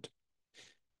find it.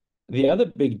 The other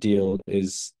big deal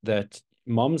is that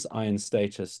mom's iron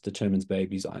status determines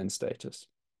baby's iron status.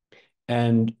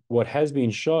 And what has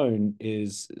been shown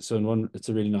is, it's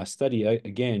a really nice study,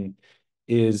 again,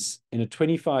 is in a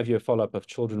 25-year follow-up of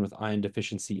children with iron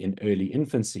deficiency in early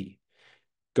infancy,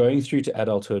 going through to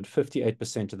adulthood,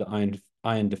 58% of the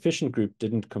iron deficient group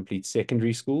didn't complete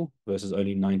secondary school versus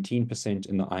only 19%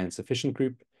 in the iron sufficient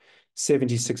group.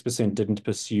 76% didn't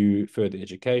pursue further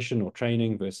education or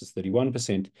training versus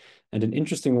 31%. And an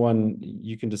interesting one,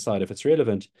 you can decide if it's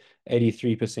relevant,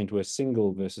 83% were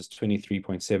single versus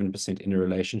 23.7% in a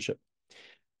relationship.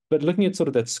 But looking at sort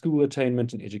of that school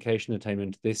attainment and education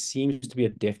attainment, there seems to be a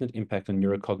definite impact on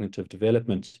neurocognitive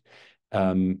development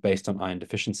based on iron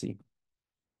deficiency.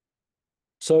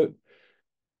 So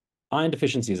iron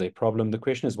deficiency is a problem. The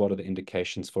question is, what are the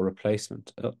indications for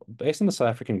replacement? Based on the South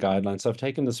African guidelines, so I've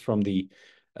taken this from the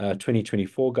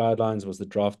 2024 guidelines, was the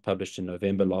draft published in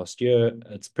November last year.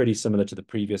 It's pretty similar to the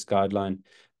previous guideline,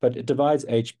 but it divides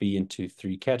HB into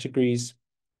 3 categories.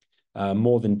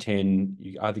 More than 10,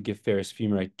 you either give ferrous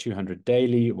fumarate 200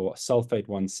 daily or sulfate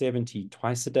 170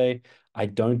 twice a day. I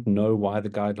don't know why the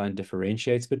guideline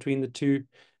differentiates between the two.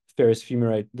 Ferrous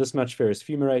fumarate, this much ferrous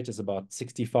fumarate is about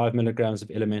 65 milligrams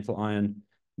of elemental iron.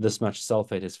 This much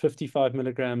sulfate is 55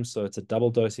 milligrams, so it's a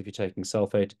double dose if you're taking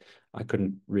sulfate. I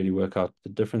couldn't really work out the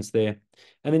difference there.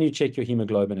 And then you check your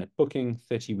hemoglobin at booking,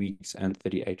 30 weeks and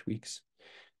 38 weeks.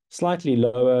 Slightly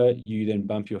lower, you then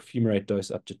bump your fumarate dose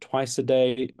up to twice a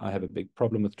day. I have a big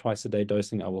problem with twice a day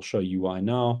dosing. I will show you why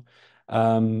now.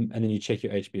 And then you check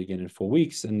your HB again in 4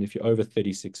 weeks. And if you're over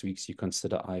 36 weeks, you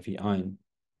consider IV iron.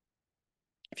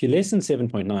 If you're less than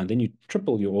 7.9, then you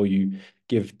triple or you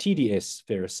give TDS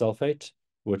ferrous sulfate,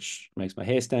 which makes my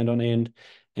hair stand on end,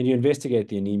 and you investigate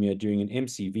the anemia doing an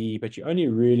MCV, but you only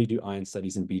really do iron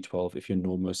studies in B12 if you're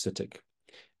normocytic.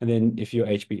 And then if your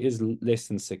HB is less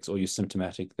than 6 or you're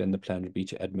symptomatic, then the plan would be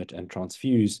to admit and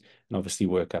transfuse and obviously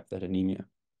work up that anemia.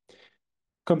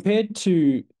 Compared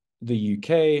to the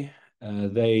UK,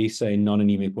 they say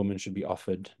non-anemic women should be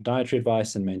offered dietary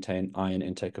advice and maintain iron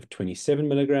intake of 27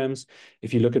 milligrams.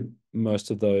 If you look at most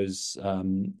of those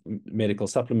medical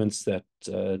supplements that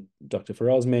Dr.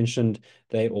 Farrell's mentioned,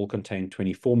 they all contain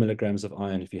 24 milligrams of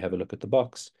iron if you have a look at the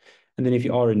box. And then if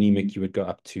you are anemic, you would go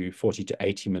up to 40 to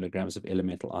 80 milligrams of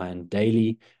elemental iron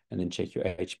daily, and then check your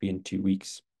HB in 2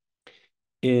 weeks.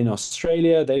 In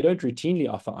Australia, they don't routinely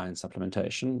offer iron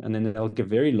supplementation, and then they'll give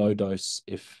very low dose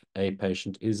if a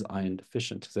patient is iron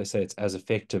deficient, because they say it's as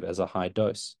effective as a high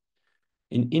dose.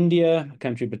 In India, a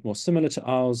country a bit more similar to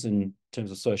ours in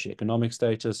terms of socioeconomic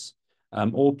status,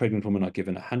 all pregnant women are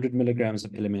given 100 milligrams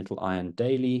of elemental iron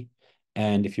daily,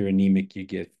 and if you're anemic,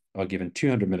 are given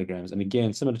 200 milligrams. And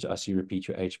again, similar to us, you repeat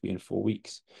your HB in 4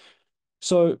 weeks.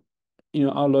 So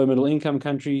our low middle income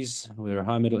countries, we're a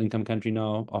high middle income country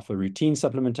now, offer routine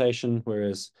supplementation,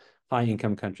 whereas high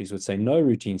income countries would say no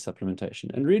routine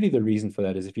supplementation. And really the reason for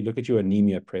that is if you look at your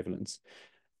anemia prevalence,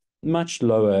 much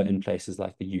lower in places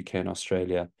like the UK and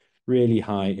Australia, really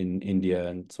high in India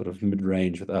and sort of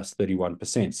mid-range with us,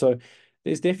 31%. So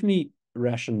there's definitely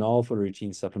rationale for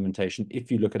routine supplementation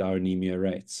if you look at our anemia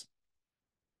rates.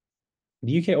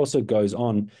 The UK also goes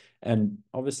on, and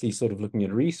obviously sort of looking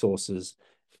at resources,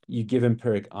 you give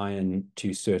empiric iron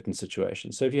to certain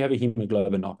situations. So if you have a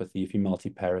hemoglobinopathy, if you're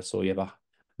multiparous, or you have a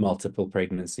multiple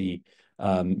pregnancy,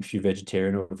 if you're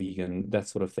vegetarian or vegan, that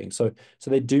sort of thing. So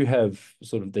they do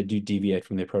deviate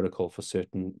from their protocol for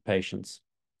certain patients.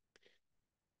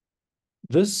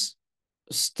 This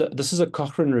is a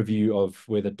Cochrane review of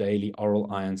whether daily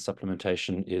oral iron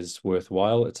supplementation is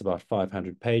worthwhile. It's about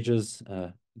 500 pages,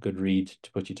 good read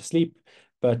to put you to sleep.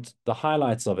 But the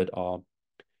highlights of it are,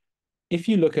 if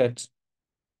you look at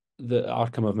the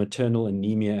outcome of maternal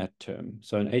anemia at term,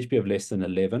 so an HB of less than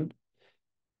 11,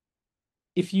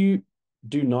 if you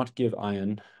do not give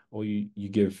iron or you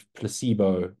give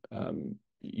placebo,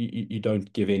 you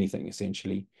don't give anything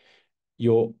essentially,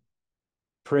 your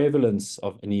prevalence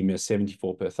of anemia is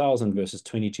 74 per 1,000 versus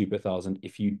 22 per 1,000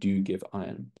 if you do give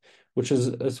iron, which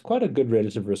is quite a good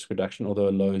relative risk reduction, although a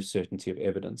low certainty of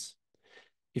evidence.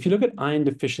 If you look at iron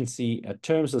deficiency at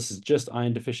terms, this is just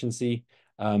iron deficiency,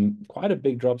 quite a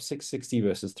big drop, 660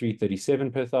 versus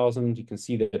 337 per 1,000. You can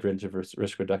see that relative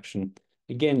risk reduction,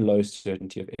 again, low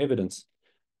certainty of evidence.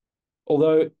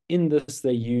 Although in this,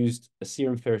 they used a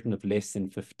serum ferritin of less than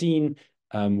 15,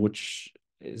 which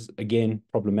is, again,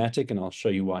 problematic, and I'll show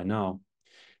you why now.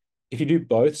 If you do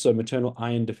both, so maternal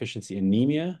iron deficiency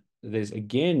anemia, there's,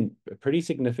 again, a pretty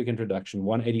significant reduction,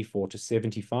 184 to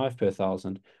 75 per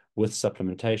 1,000 with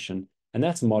supplementation, and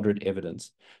that's moderate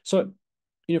evidence. So,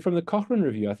 from the Cochrane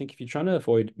review, I think if you're trying to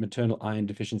avoid maternal iron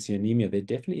deficiency anemia, there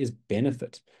definitely is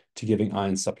benefit to giving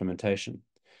iron supplementation.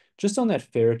 Just on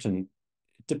that ferritin,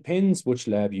 it depends which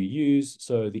lab you use.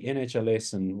 So the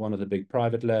NHLS and one of the big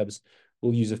private labs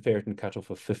will use a ferritin cutoff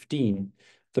of 15.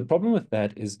 The problem with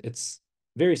that is it's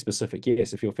very specific.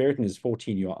 Yes, if your ferritin is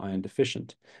 14, you are iron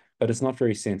deficient, but it's not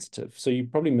very sensitive. So you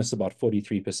probably miss about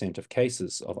 43% of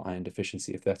cases of iron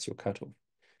deficiency if that's your cutoff.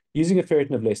 Using a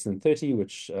ferritin of less than 30,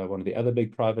 which one of the other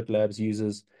big private labs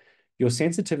uses, your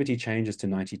sensitivity changes to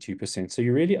 92%. So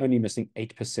you're really only missing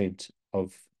 8%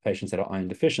 of patients that are iron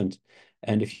deficient.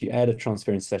 And if you add a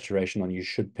transferrin saturation on, you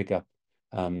should pick up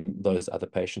those other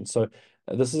patients. So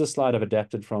this is a slide I've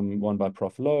adapted from one by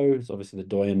Prof. Lowe. It's obviously the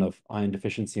doyen of iron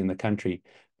deficiency in the country.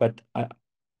 But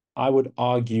I would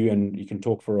argue, and you can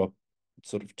talk for a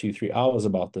sort of 2-3 hours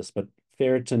about this, but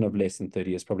ferritin of less than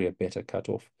 30 is probably a better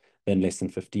cutoff than less than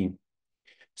 15.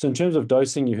 So in terms of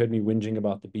dosing, you heard me whinging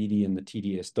about the BD and the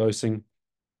TDS dosing.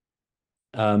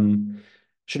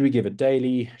 Should we give it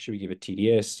daily? Should we give it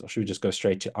TDS? Or should we just go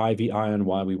straight to IV iron?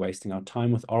 Why are we wasting our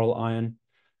time with oral iron?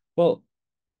 Well,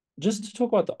 just to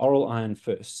talk about the oral iron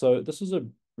first. So this was a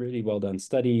really well done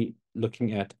study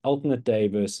looking at alternate day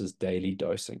versus daily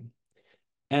dosing.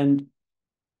 And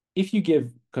if you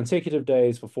give consecutive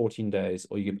days for 14 days,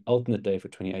 or you give alternate day for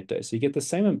 28 days, so you get the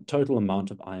same total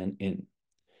amount of iron in,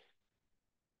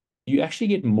 you actually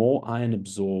get more iron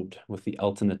absorbed with the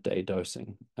alternate day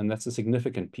dosing. And that's a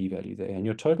significant p-value there. And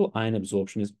your total iron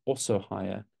absorption is also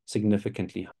higher,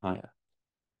 significantly higher.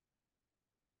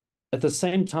 At the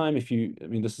same time,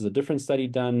 this is a different study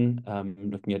done,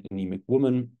 looking at anemic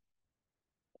women.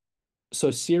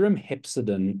 So serum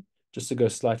hepcidin, just to go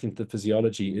slightly into the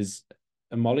physiology, is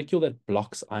a molecule that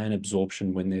blocks iron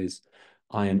absorption when there's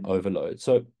iron overload.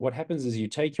 So what happens is you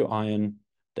take your iron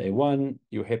day one,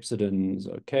 your hepcidin is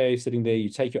okay, sitting there. You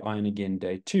take your iron again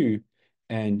day two,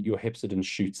 and your hepcidin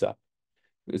shoots up.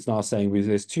 It's now saying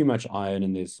there's too much iron,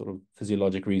 and there's sort of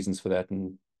physiologic reasons for that,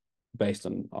 and based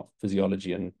on our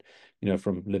physiology and,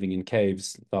 from living in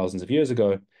caves thousands of years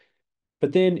ago.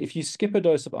 But then if you skip a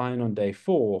dose of iron on day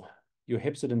four, your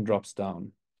hepcidin drops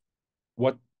down.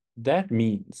 What that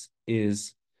means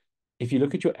is if you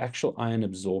look at your actual iron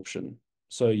absorption,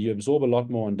 so you absorb a lot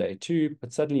more on day two,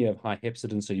 but suddenly you have high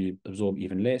hepcidin, so you absorb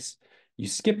even less. You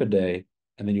skip a day,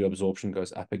 and then your absorption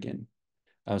goes up again.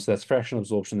 So that's fractional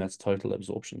absorption, that's total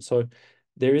absorption. So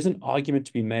there is an argument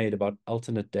to be made about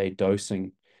alternate day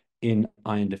dosing in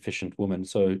iron deficient women.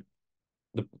 So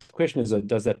the question is,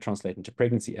 does that translate into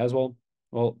pregnancy as well?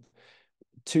 Well,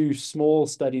 two small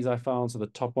studies I found. So the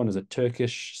top one is a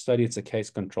Turkish study. It's a case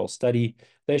control study.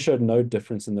 They showed no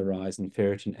difference in the rise in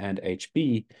ferritin and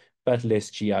HB, but less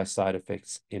GI side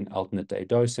effects in alternate day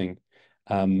dosing.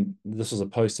 This was a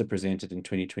poster presented in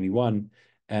 2021.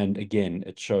 And again,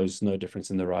 it shows no difference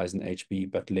in the rise in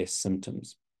HB, but less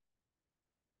symptoms.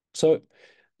 So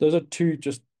those are three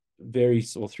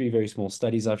very small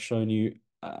studies I've shown you.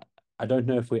 I don't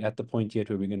know if we're at the point yet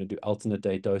where we're going to do alternate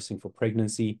day dosing for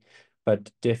pregnancy,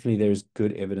 but definitely there's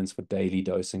good evidence for daily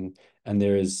dosing, and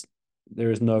there is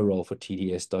no role for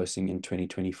TDS dosing in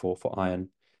 2024 for iron.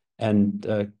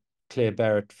 And Claire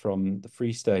Barrett from the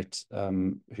Free State,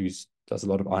 who does a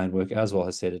lot of iron work as well,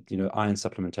 has said it, iron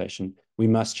supplementation, we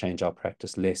must change our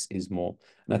practice. Less is more.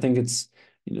 And I think it's,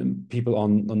 people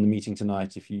on the meeting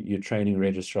tonight, if you're training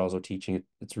registrars or teaching,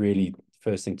 it's really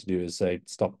first thing to do is say,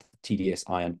 stop TDS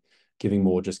iron. Giving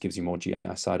more just gives you more GI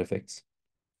side effects.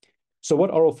 So what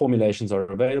oral formulations are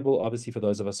available? Obviously, for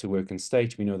those of us who work in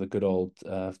state, we know the good old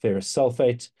ferrous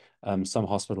sulfate. Some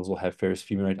hospitals will have ferrous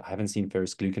fumarate. I haven't seen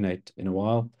ferrous gluconate in a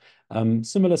while.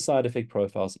 Similar side effect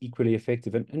profiles, equally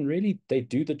effective, and really they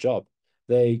do the job.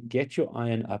 They get your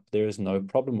iron up. There is no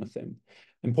problem with them.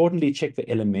 Importantly, check the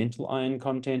elemental iron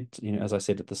content. As I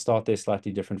said at the start, they're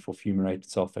slightly different for fumarate,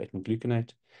 sulfate, and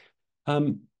gluconate.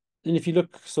 And if you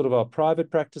look, sort of our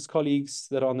private practice colleagues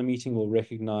that are on the meeting will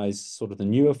recognize sort of the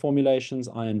newer formulations,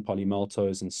 iron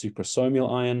polymaltose and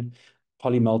sucrosomial iron.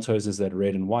 Polymaltose is that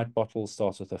red and white bottle,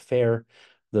 starts with a fair.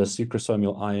 The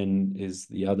sucrosomial iron is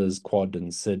the others, Quad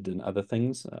and Sid and other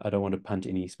things. I don't want to punt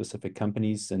any specific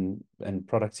companies and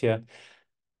products here.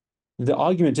 The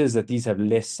argument is that these have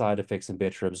less side effects and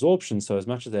better absorption. So as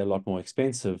much as they're a lot more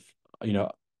expensive,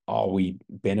 are we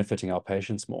benefiting our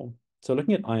patients more? So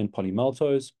looking at iron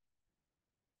polymaltose,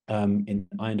 in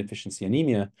iron deficiency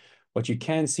anemia, what you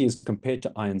can see is compared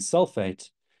to iron sulfate,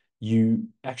 you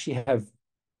actually have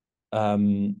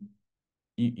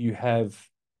you have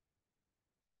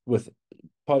with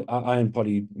iron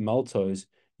polymaltose,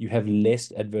 you have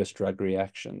less adverse drug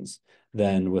reactions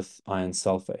than with iron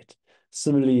sulfate.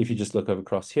 Similarly, if you just look over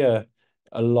across here,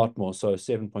 a lot more, so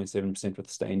 7.7% with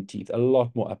stained teeth, a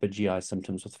lot more upper GI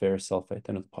symptoms with ferrous sulfate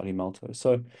than with polymaltose.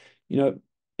 So,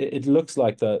 it looks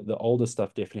like the older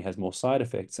stuff definitely has more side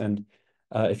effects. And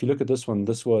if you look at this one,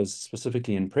 this was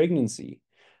specifically in pregnancy,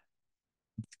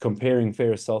 comparing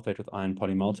ferrous sulfate with iron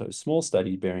polymaltose, small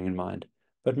study bearing in mind,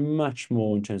 but much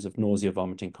more in terms of nausea,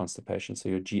 vomiting, constipation, so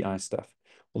your GI stuff,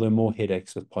 although more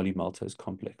headaches with polymaltose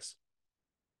complex.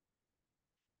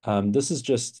 This is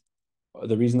just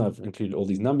the reason I've included all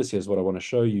these numbers here is what I want to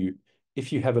show you.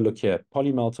 If you have a look here,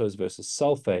 polymaltose versus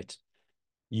sulfate,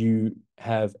 you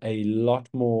have a lot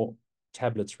more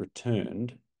tablets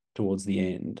returned towards the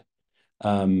end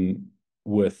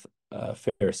with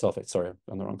ferrous sulfate. Sorry, I'm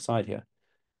on the wrong side here.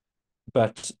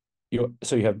 But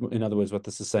so you have, in other words, what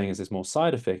this is saying is there's more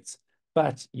side effects,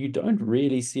 but you don't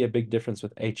really see a big difference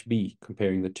with HB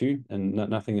comparing the two, and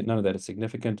none of that is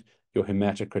significant. Your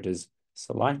hematocrit is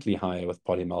slightly higher with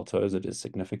polymaltose, it is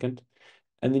significant.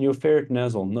 And then your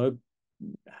ferritinazole,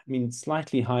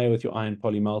 slightly higher with your iron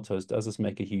polymaltose. Does this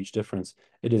make a huge difference?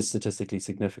 It is statistically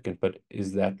significant, but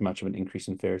is that much of an increase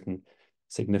in ferritin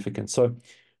significant? So,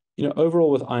 overall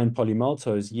with iron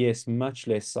polymaltose, yes, much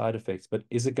less side effects, but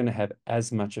is it going to have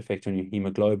as much effect on your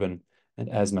hemoglobin and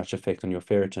as much effect on your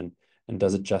ferritin? And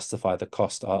does it justify the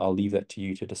cost? I'll leave that to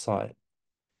you to decide.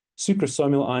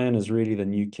 Sucrosomial iron is really the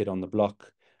new kid on the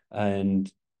block. And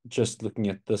just looking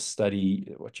at this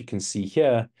study, what you can see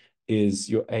here is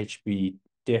your HB,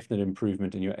 definite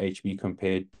improvement in your HB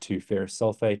compared to ferrous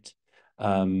sulfate.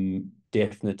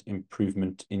 definite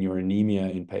improvement in your anemia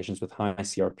in patients with high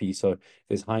CRP. So if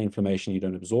there's high inflammation, you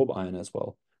don't absorb iron as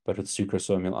well. But with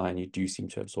sucrosomal iron, you do seem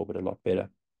to absorb it a lot better.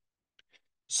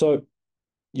 So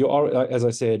as I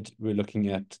said, we're looking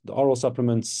at the oral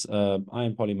supplements,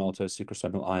 iron polymaltose,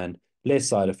 sucrosomal iron, less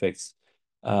side effects,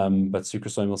 but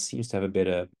sucrosomal seems to have a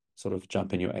better sort of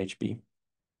jump in your HB.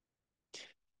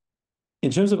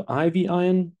 In terms of IV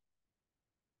iron,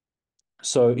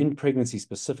 so in pregnancy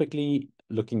specifically,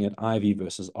 looking at IV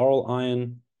versus oral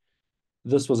iron,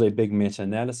 this was a big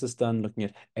meta-analysis done looking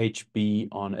at HB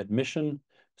on admission.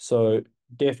 So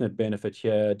definite benefit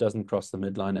here, doesn't cross the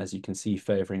midline, as you can see,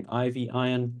 favoring IV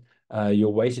iron.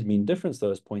 Your weighted mean difference,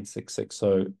 though, is 0.66.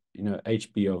 So,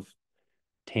 HB of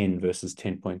 10 versus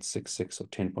 10.66 or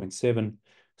 10.7.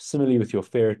 Similarly with your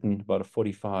ferritin, about a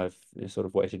 45 sort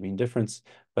of weighted mean difference,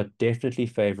 but definitely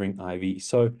favoring IV.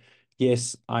 So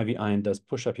yes, IV iron does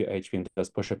push up your HB and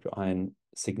does push up your iron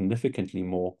significantly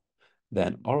more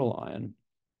than oral iron.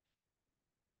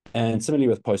 And similarly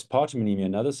with postpartum anemia,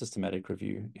 another systematic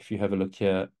review, if you have a look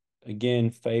here,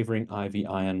 again, favoring IV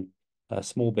iron, a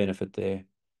small benefit there.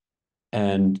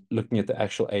 And looking at the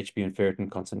actual HB and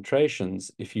ferritin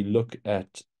concentrations, if you look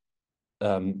at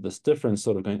this difference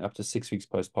sort of going up to 6 weeks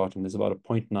postpartum, there's about a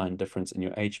 0.9 difference in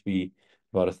your HB,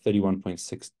 about a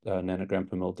 31.6 nanogram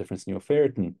per mil difference in your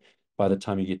ferritin by the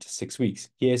time you get to 6 weeks.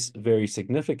 Yes, very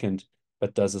significant,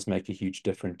 but does this make a huge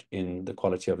difference in the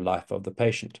quality of life of the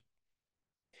patient?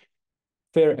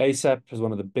 FAIR-ASAP is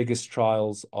one of the biggest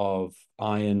trials of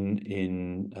iron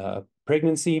in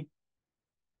pregnancy.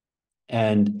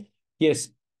 And yes,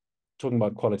 talking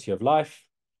about quality of life,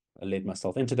 I led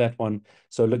myself into that one.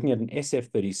 So looking at an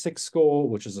SF36 score,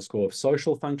 which is a score of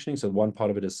social functioning. So one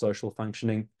part of it is social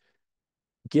functioning.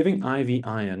 Giving IV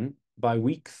iron by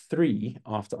week 3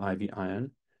 after IV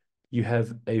iron, you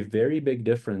have a very big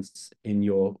difference in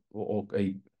your, or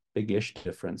a big-ish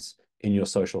difference in your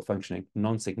social functioning,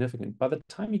 non-significant. By the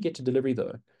time you get to delivery,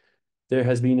 though, there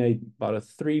has been about a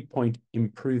 3-point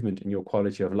improvement in your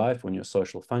quality of life on your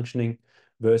social functioning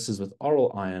versus with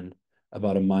oral iron,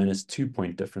 about a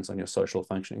 -2-point difference on your social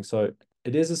functioning. So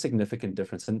it is a significant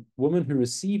difference. And women who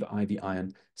receive IV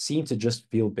iron seem to just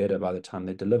feel better by the time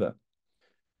they deliver.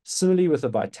 Similarly with the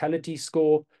vitality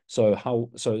score, so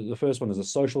the first one is a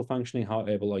social functioning, how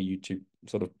able are you to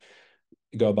sort of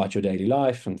go about your daily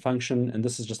life and function, and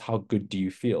this is just how good do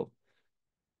you feel.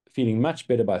 Feeling much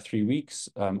better by 3 weeks,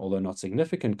 although not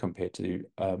significant compared to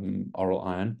oral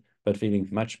iron, but feeling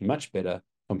much, much better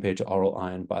compared to oral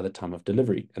iron by the time of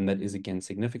delivery, and that is again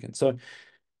significant. So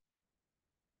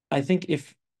I think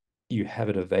if you have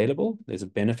it available, there's a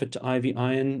benefit to IV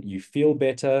iron, you feel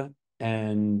better,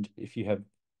 and if you have,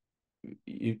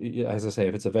 as I say,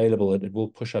 if it's available, it will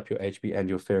push up your HB and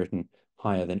your ferritin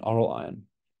higher than oral iron.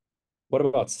 What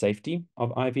about safety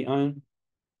of IV iron?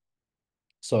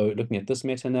 So looking at this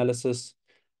meta-analysis,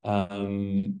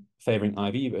 favoring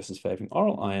IV versus favoring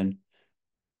oral iron,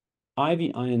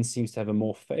 IV iron seems to have a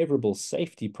more favorable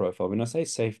safety profile. When I say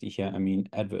safety here, I mean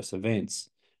adverse events.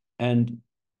 And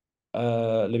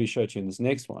let me show it to you in this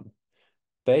next one.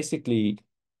 Basically,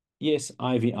 yes,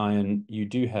 IV iron, you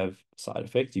do have side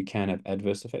effects. You can have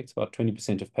adverse effects. About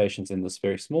 20% of patients in this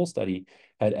very small study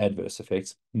had adverse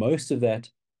effects. Most of that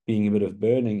being a bit of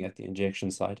burning at the injection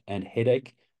site and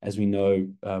headache. As we know,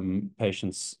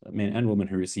 patients, men and women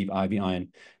who receive IV iron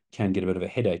can get a bit of a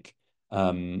headache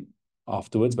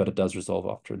afterwards, but it does resolve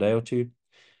after a day or two.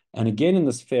 And again, in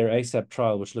this FAIR-ASAP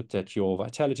trial, which looked at your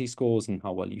vitality scores and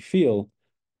how well you feel,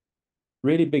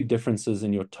 really big differences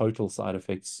in your total side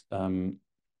effects.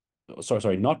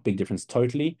 Sorry, not big difference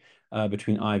totally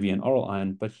between IV and oral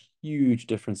iron, but huge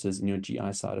differences in your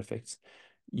GI side effects.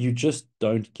 You just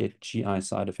don't get GI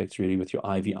side effects really with your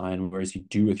IV iron, whereas you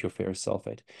do with your ferrous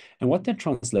sulfate. And what that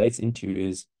translates into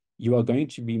is you are going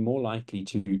to be more likely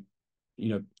to,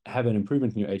 have an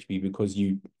improvement in your HB because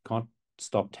you can't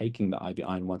stop taking the IV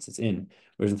iron once it's in.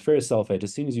 Whereas with ferrous sulfate,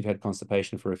 as soon as you've had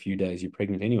constipation for a few days, you're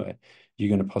pregnant anyway, you're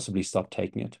going to possibly stop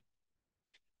taking it.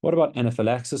 What about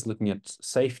anaphylaxis? Looking at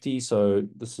safety. So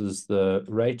this is the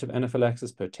rate of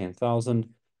anaphylaxis per 10,000.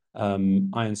 Iron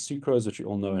sucrose, which you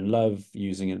all know and love,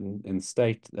 using it in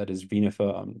state, that is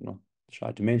Venofer. I'm not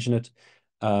shy to mention it.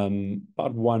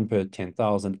 About 1 per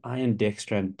 10,000. Iron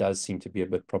dextran does seem to be a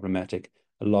bit problematic.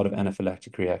 A lot of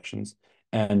anaphylactic reactions,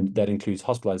 and that includes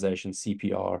hospitalization,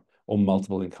 CPR, or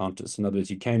multiple encounters. In other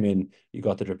words, you came in, you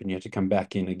got the drip, and you had to come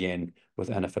back in again with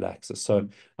anaphylaxis. So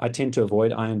I tend to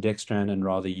avoid iron dextran and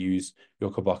rather use your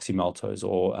carboxymaltose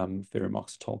or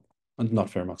ferromoxetol.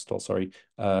 Not ferromoxetol, sorry,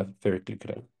 ferric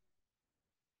gluconate.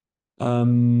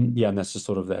 Yeah, and that's just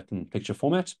sort of that in picture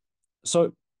format.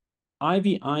 So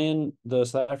IV iron, the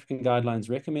South African guidelines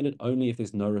recommend it only if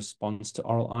there's no response to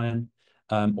oral iron,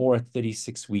 or at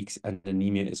 36 weeks and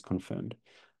anemia is confirmed.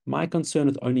 My concern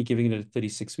with only giving it at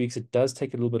 36 weeks, it does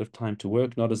take a little bit of time to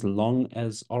work, not as long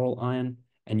as oral iron,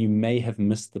 and you may have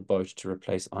missed the boat to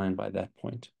replace iron by that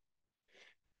point.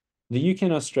 The UK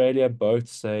and Australia both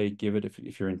say give it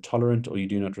if you're intolerant or you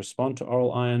do not respond to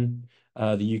oral iron.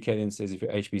 The UK then says if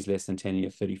your HB is less than 10 in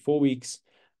 34 weeks.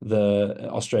 The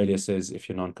Australia says if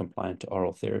you're non-compliant to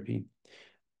oral therapy.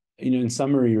 In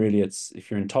summary, really, it's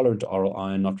if you're intolerant to oral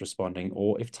iron, not responding,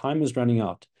 or if time is running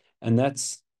out. And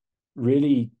that's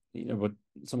really, what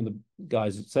some of the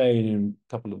guys say in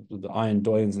a couple of the iron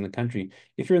doyens in the country.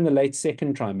 If you're in the late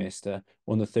second trimester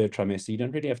or in the third trimester, you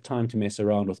don't really have time to mess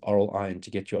around with oral iron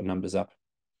to get your numbers up.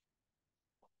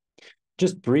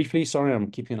 Just briefly, sorry,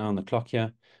 I'm keeping an eye on the clock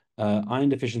here. Iron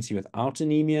deficiency without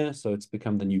anemia. So it's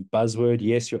become the new buzzword.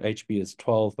 Yes, your HB is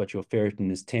 12, but your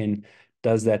ferritin is 10.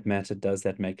 Does that matter? Does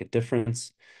that make a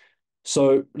difference?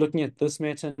 So looking at this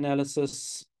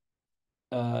meta-analysis,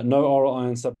 no oral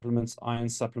iron supplements,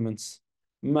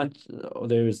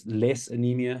 there is less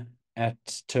anemia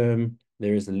at term,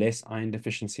 there is less iron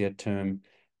deficiency at term,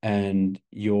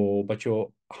 but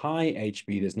your high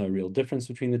HB, there's no real difference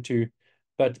between the two,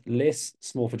 but less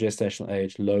small for gestational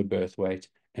age, low birth weight,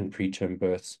 and preterm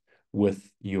births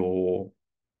with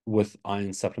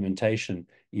iron supplementation,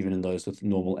 even in those with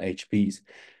normal HBs.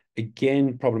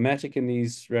 Again, problematic in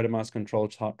these randomized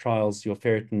controlled trials. Your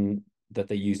ferritin that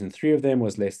they used in 3 of them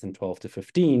was less than 12 to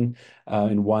 15.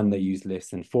 In 1, they used less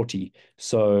than 40.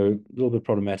 So a little bit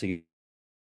problematic.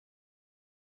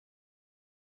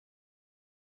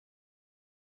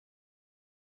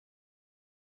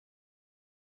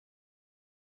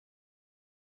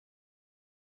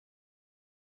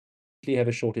 Have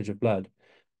a shortage of blood.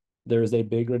 There is a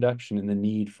big reduction in the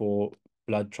need for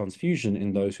blood transfusion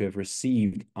in those who have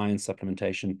received iron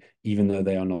supplementation, even though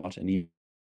they are not anemic.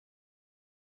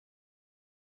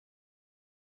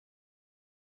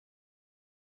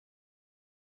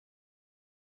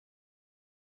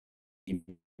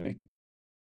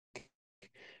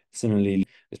 Similarly,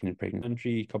 there's been in pregnant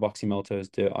country, carboxymaltose,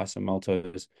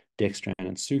 isomaltose, dextran,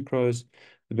 and sucrose.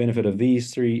 The benefit of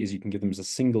these 3 is you can give them as a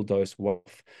single dose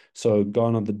off. So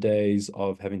gone are the days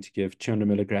of having to give 200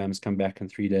 milligrams, come back in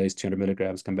 3 days, 200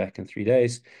 milligrams, come back in 3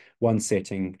 days. One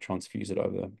setting, transfuse it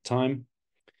over time.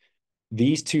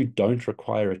 These 2 don't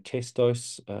require a test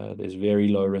dose. There's very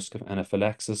low risk of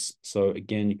anaphylaxis. So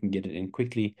again, you can get it in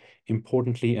quickly.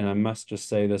 Importantly, and I must just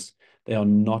say this, they are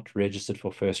not registered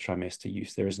for first trimester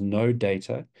use. There is no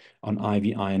data on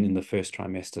IV iron in the first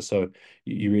trimester. So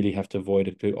you really have to avoid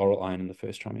it with oral iron in the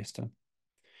first trimester.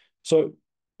 So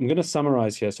I'm going to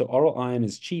summarize here. So oral iron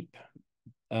is cheap,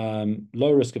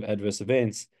 low risk of adverse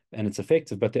events, and it's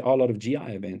effective, but there are a lot of GI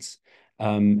events,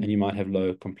 and you might have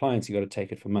low compliance. You got to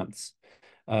take it for months.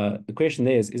 The question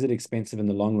there is it expensive in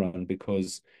the long run?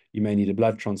 Because you may need a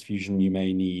blood transfusion, you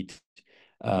may need,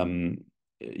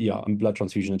 blood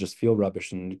transfusion and just feel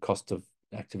rubbish and cost of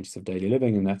activities of daily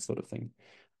living and that sort of thing.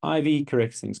 IV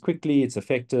corrects things quickly, it's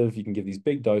effective, you can give these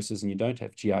big doses and you don't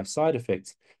have GI side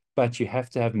effects, but you have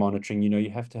to have monitoring,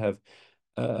 you have to have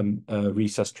a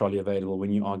resus trolley available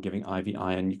when you are giving IV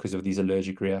iron because of these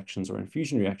allergic reactions or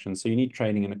infusion reactions. So you need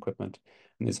training and equipment,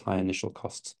 and there's high initial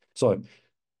costs. So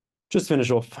just finish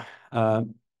off.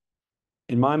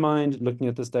 In my mind, looking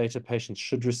at this data, patients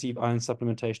should receive iron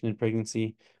supplementation in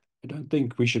pregnancy. I don't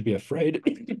think we should be afraid,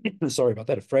 sorry about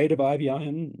that, afraid of IV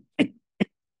iron.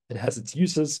 It has its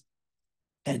uses,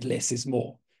 and less is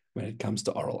more when it comes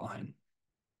to oral iron.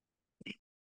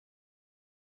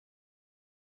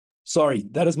 Sorry,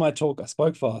 that is my talk. I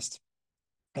spoke fast,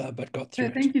 but got through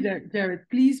it. Thank you, Jared.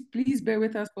 Please bear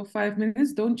with us for 5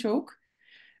 minutes. Don't choke.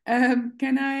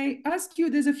 Can I ask you,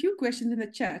 there's a few questions in the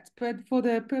chat, but for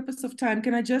the purpose of time,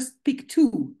 can I just pick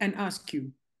 2 and ask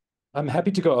you? I'm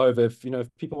happy to go over if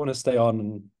people want to stay on,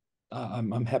 and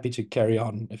I'm happy to carry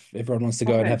on if everyone wants to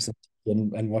go and have some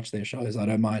and watch their shows. I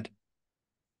don't mind.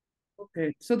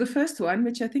 Okay, so the first one,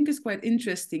 which I think is quite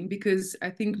interesting, because I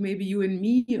think maybe you and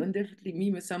me, and definitely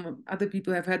me with some other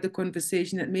people, have had the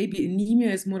conversation that maybe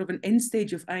anemia is more of an end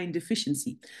stage of iron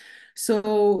deficiency.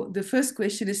 So the first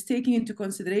question is, taking into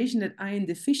consideration that iron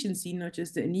deficiency, not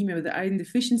just the anemia, but the iron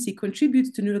deficiency contributes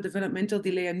to neurodevelopmental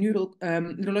delay and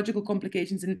neurological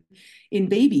complications in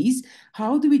babies,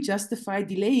 how do we justify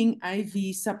delaying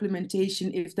IV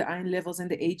supplementation if the iron levels and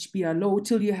the HB are low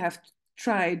till you have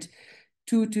tried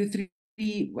 2 to 3,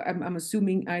 I'm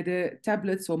assuming either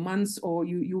tablets or months, or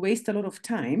you waste a lot of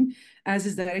time, as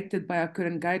is directed by our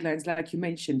current guidelines, like you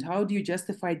mentioned? How do you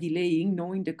justify delaying,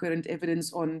 knowing the current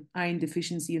evidence on iron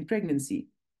deficiency in pregnancy?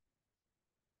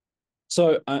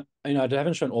 So, I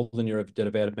haven't shown all the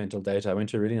neurodevelopmental data. I went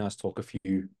to a really nice talk a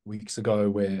few weeks ago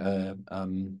where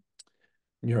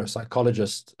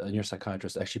neuropsychologist, a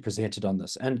neuropsychiatrist actually presented on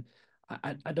this. And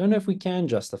I don't know if we can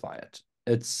justify it.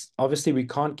 It's obviously we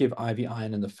can't give IV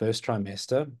iron in the first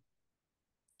trimester.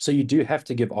 So you do have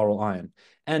to give oral iron.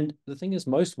 And the thing is,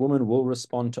 most women will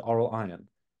respond to oral iron.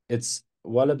 It's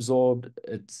well absorbed.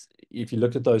 It's if you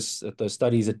look at those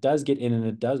studies, it does get in and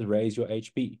it does raise your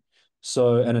HB.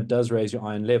 So, and it does raise your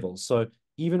iron levels. So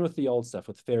even with the old stuff,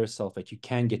 with ferrous sulfate, you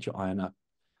can get your iron up.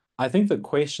 I think the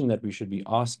question that we should be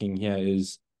asking here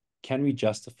is, can we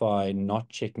justify not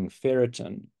checking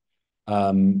ferritin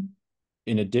um,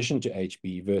 in addition to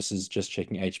HB versus just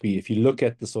checking HB? If you look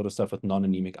at the sort of stuff with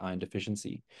non-anemic iron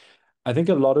deficiency, I think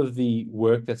a lot of the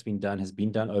work that's been done has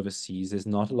been done overseas. There's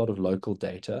not a lot of local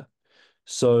data.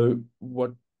 So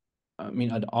what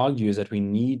I'd argue is that we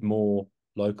need more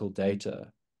local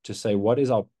data to say what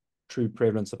is our true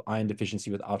prevalence of iron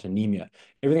deficiency without anemia.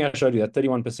 Everything I showed you, that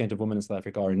 31% of women in South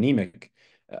Africa are anemic.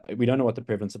 We don't know what the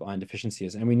prevalence of iron deficiency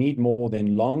is. And we need more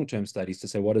than long-term studies to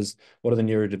say what are the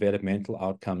neurodevelopmental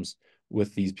outcomes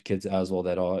with these kids as well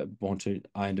that are born to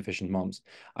iron deficient moms.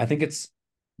 I think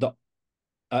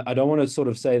I don't want to sort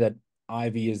of say that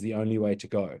IV is the only way to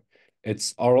go.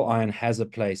 It's oral iron has a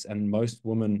place, and most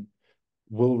women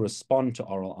will respond to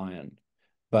oral iron,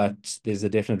 but there's a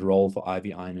definite role for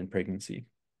IV iron in pregnancy.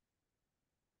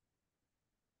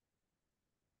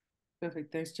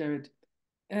 Perfect. Thanks, Jared.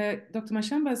 Dr.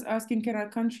 Mashamba is asking, can our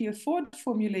country afford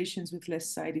formulations with less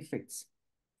side effects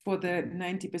for the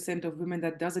 90% of women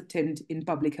that does attend in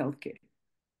public healthcare?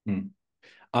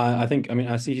 I think,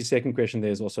 I see his second question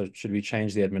there is also, should we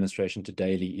change the administration to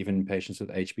daily, even in patients with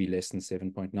HB less than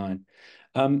 7.9?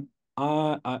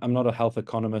 I'm not a health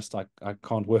economist. I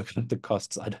can't work out the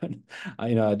costs. There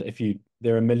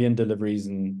are 1 million deliveries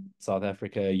in South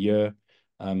Africa a year.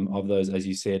 Of those, as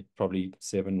you said, probably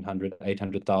 700,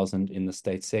 800,000 in the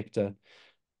state sector.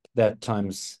 That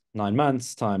times 9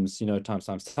 months, times,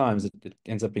 it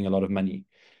ends up being a lot of money.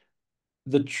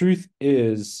 The truth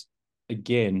is,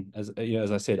 again, as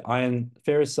I said, iron,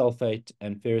 ferrous sulfate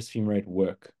and ferrous fumarate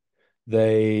work.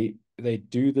 They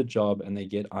do the job and they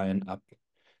get iron up.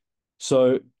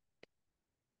 So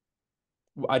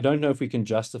I don't know if we can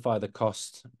justify the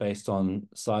cost based on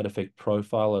side effect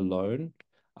profile alone.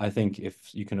 I think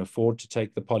if you can afford to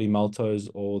take the polymaltose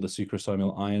or the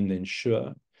sucrosomal iron, then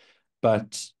sure.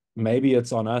 But maybe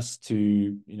it's on us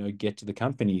to, get to the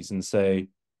companies and say,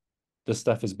 this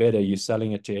stuff is better. You're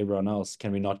selling it to everyone else.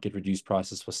 Can we not get reduced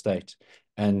prices for state?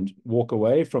 And walk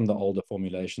away from the older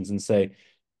formulations and say,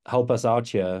 help us out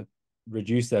here,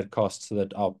 reduce that cost so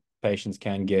that our patients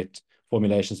can get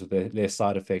formulations with less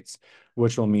side effects,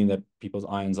 which will mean that people's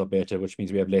irons are better, which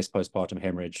means we have less postpartum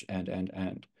hemorrhage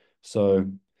and. So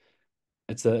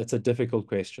it's a difficult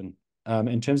question.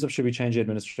 In terms of should we change the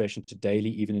administration to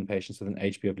daily, even in patients with an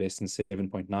HB of less than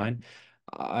 7.9?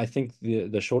 I think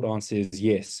the short answer is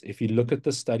yes. If you look at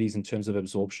the studies in terms of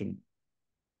absorption,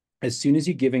 as soon as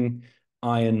you're giving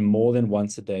iron more than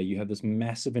once a day, you have this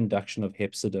massive induction of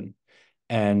hepcidin,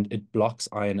 and it blocks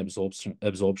iron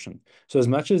absorption. So as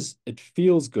much as it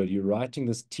feels good, you're writing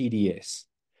this TDS,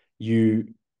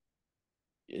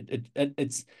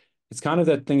 it's kind of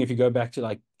that thing if you go back to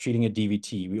like treating a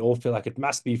DVT, we all feel like it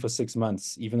must be for 6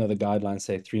 months, even though the guidelines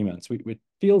say 3 months. It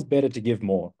feels better to give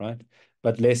more, right?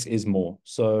 But less is more.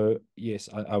 So yes,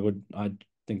 I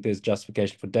think there's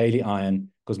justification for daily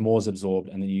iron because more is absorbed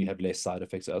and then you have less side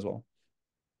effects as well.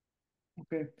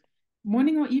 Okay.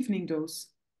 Morning or evening dose?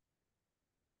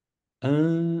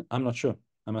 I'm not sure.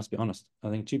 I must be honest. I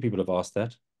think 2 people have asked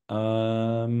that.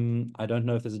 I don't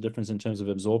know if there's a difference in terms of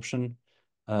absorption,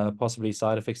 possibly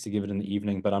side effects to give it in the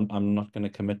evening, but I'm not going to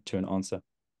commit to an answer.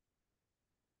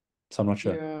 So I'm not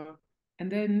sure. Yeah.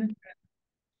 And then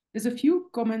there's a few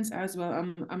comments as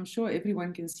well. I'm sure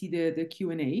everyone can see the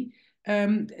Q&A.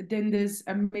 Then there's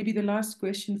maybe the last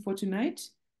question for tonight.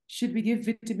 Should we give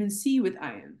vitamin C with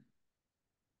iron?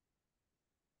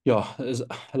 Yeah, there's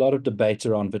a lot of debate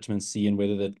around vitamin C and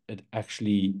whether it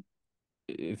actually,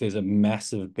 if there's a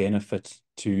massive benefit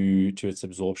to its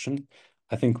absorption.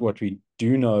 I think what we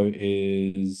do know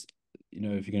is,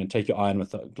 if you're going to take your iron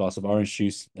with a glass of orange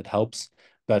juice, it helps.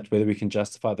 But whether we can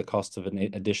justify the cost of an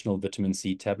additional vitamin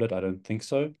C tablet, I don't think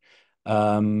so.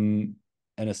 And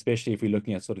especially if we're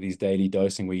looking at sort of these daily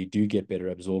dosing where you do get better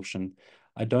absorption,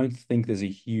 I don't think there's a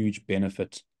huge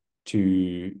benefit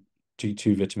to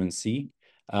vitamin C.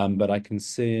 But I can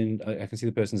see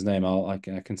the person's name. I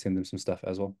can send them some stuff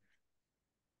as well.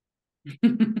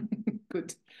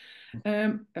 Good.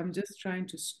 I'm just trying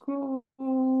to scroll.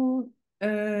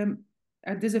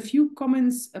 there's a few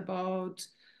comments about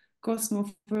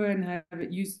Cosmofer and have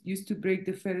it used to break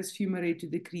the ferrous fumarate to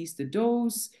decrease the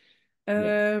dose.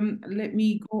 Let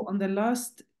me go on the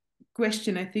last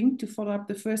question, I think, to follow up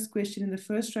the first question in the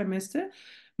first trimester.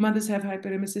 Mothers have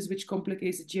hyperemesis, which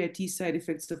complicates the GIT side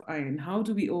effects of iron. How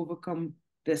do we overcome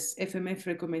this? FMF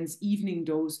recommends evening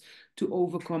dose to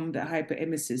overcome the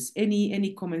hyperemesis.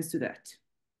 Any comments to that?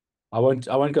 I won't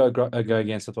go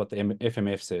against with what the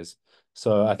FMF says.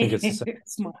 So I think it's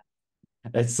Smart.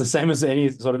 It's the same as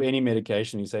any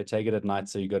medication. You say take it at night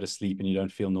so you go to sleep and you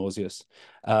don't feel nauseous.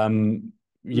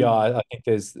 Yeah, I think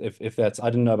there's if that's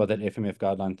I didn't know about that FMF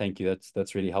guideline. Thank you.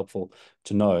 That's really helpful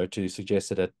to know, to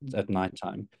suggest it at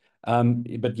nighttime.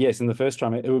 But yes, in the first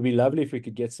trimester, it would be lovely if we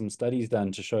could get some studies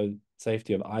done to show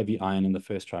safety of IV iron in the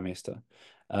first trimester.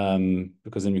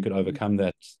 Because then we could overcome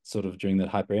that sort of during that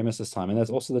hyperemesis time. And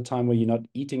that's also the time where you're not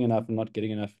eating enough and not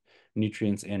getting enough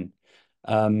nutrients in.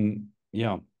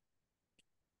 Yeah.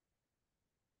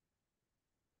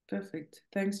 Perfect.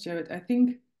 Thanks, Jared. I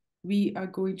think we are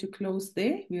going to close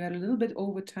there. We are a little bit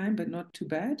over time, but not too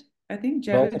bad. I think,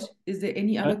 Jared, Well, is there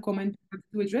any other comment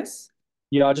to address?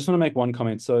 yeah, I just want to make one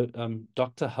comment. So,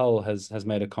 Dr. Hull has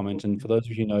made a comment, and for those of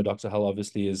you who know, Dr. Hull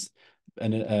obviously is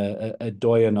a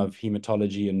doyen of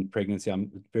hematology and pregnancy.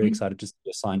 I'm very excited to see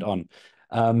her signed on.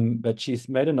 But she's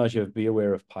made a note of be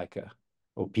aware of pica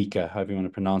or pica, however you want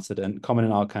to pronounce it, and common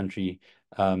in our country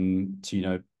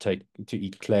to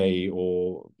eat clay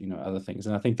or other things.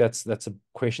 And I think that's a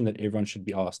question that everyone should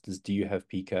be asked: is do you have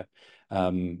pica,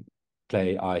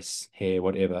 clay, ice, hair,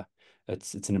 whatever?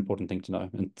 It's an important thing to know.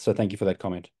 And so thank you for that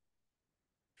comment.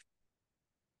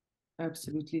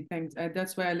 Absolutely. Thanks.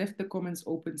 That's why I left the comments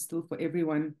open still for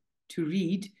everyone to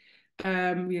read.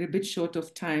 We're a bit short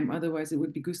of time. Otherwise, it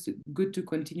would be good to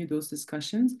continue those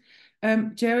discussions.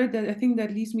 Jared, I think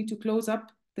that leads me to close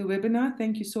up the webinar.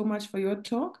 Thank you so much for your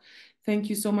talk. Thank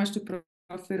you so much to Prof.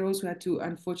 Feroz, who had to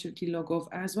unfortunately log off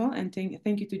as well. And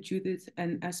thank you to Judith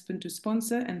and Aspen to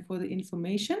sponsor and for the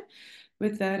information.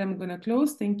 With that, I'm going to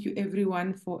close. Thank you,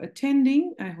 everyone, for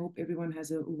attending. I hope everyone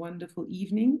has a wonderful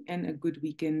evening and a good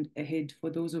weekend ahead. For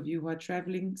those of you who are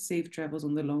traveling, safe travels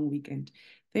on the long weekend.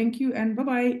 Thank you and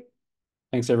bye-bye.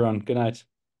 Thanks, everyone. Good night.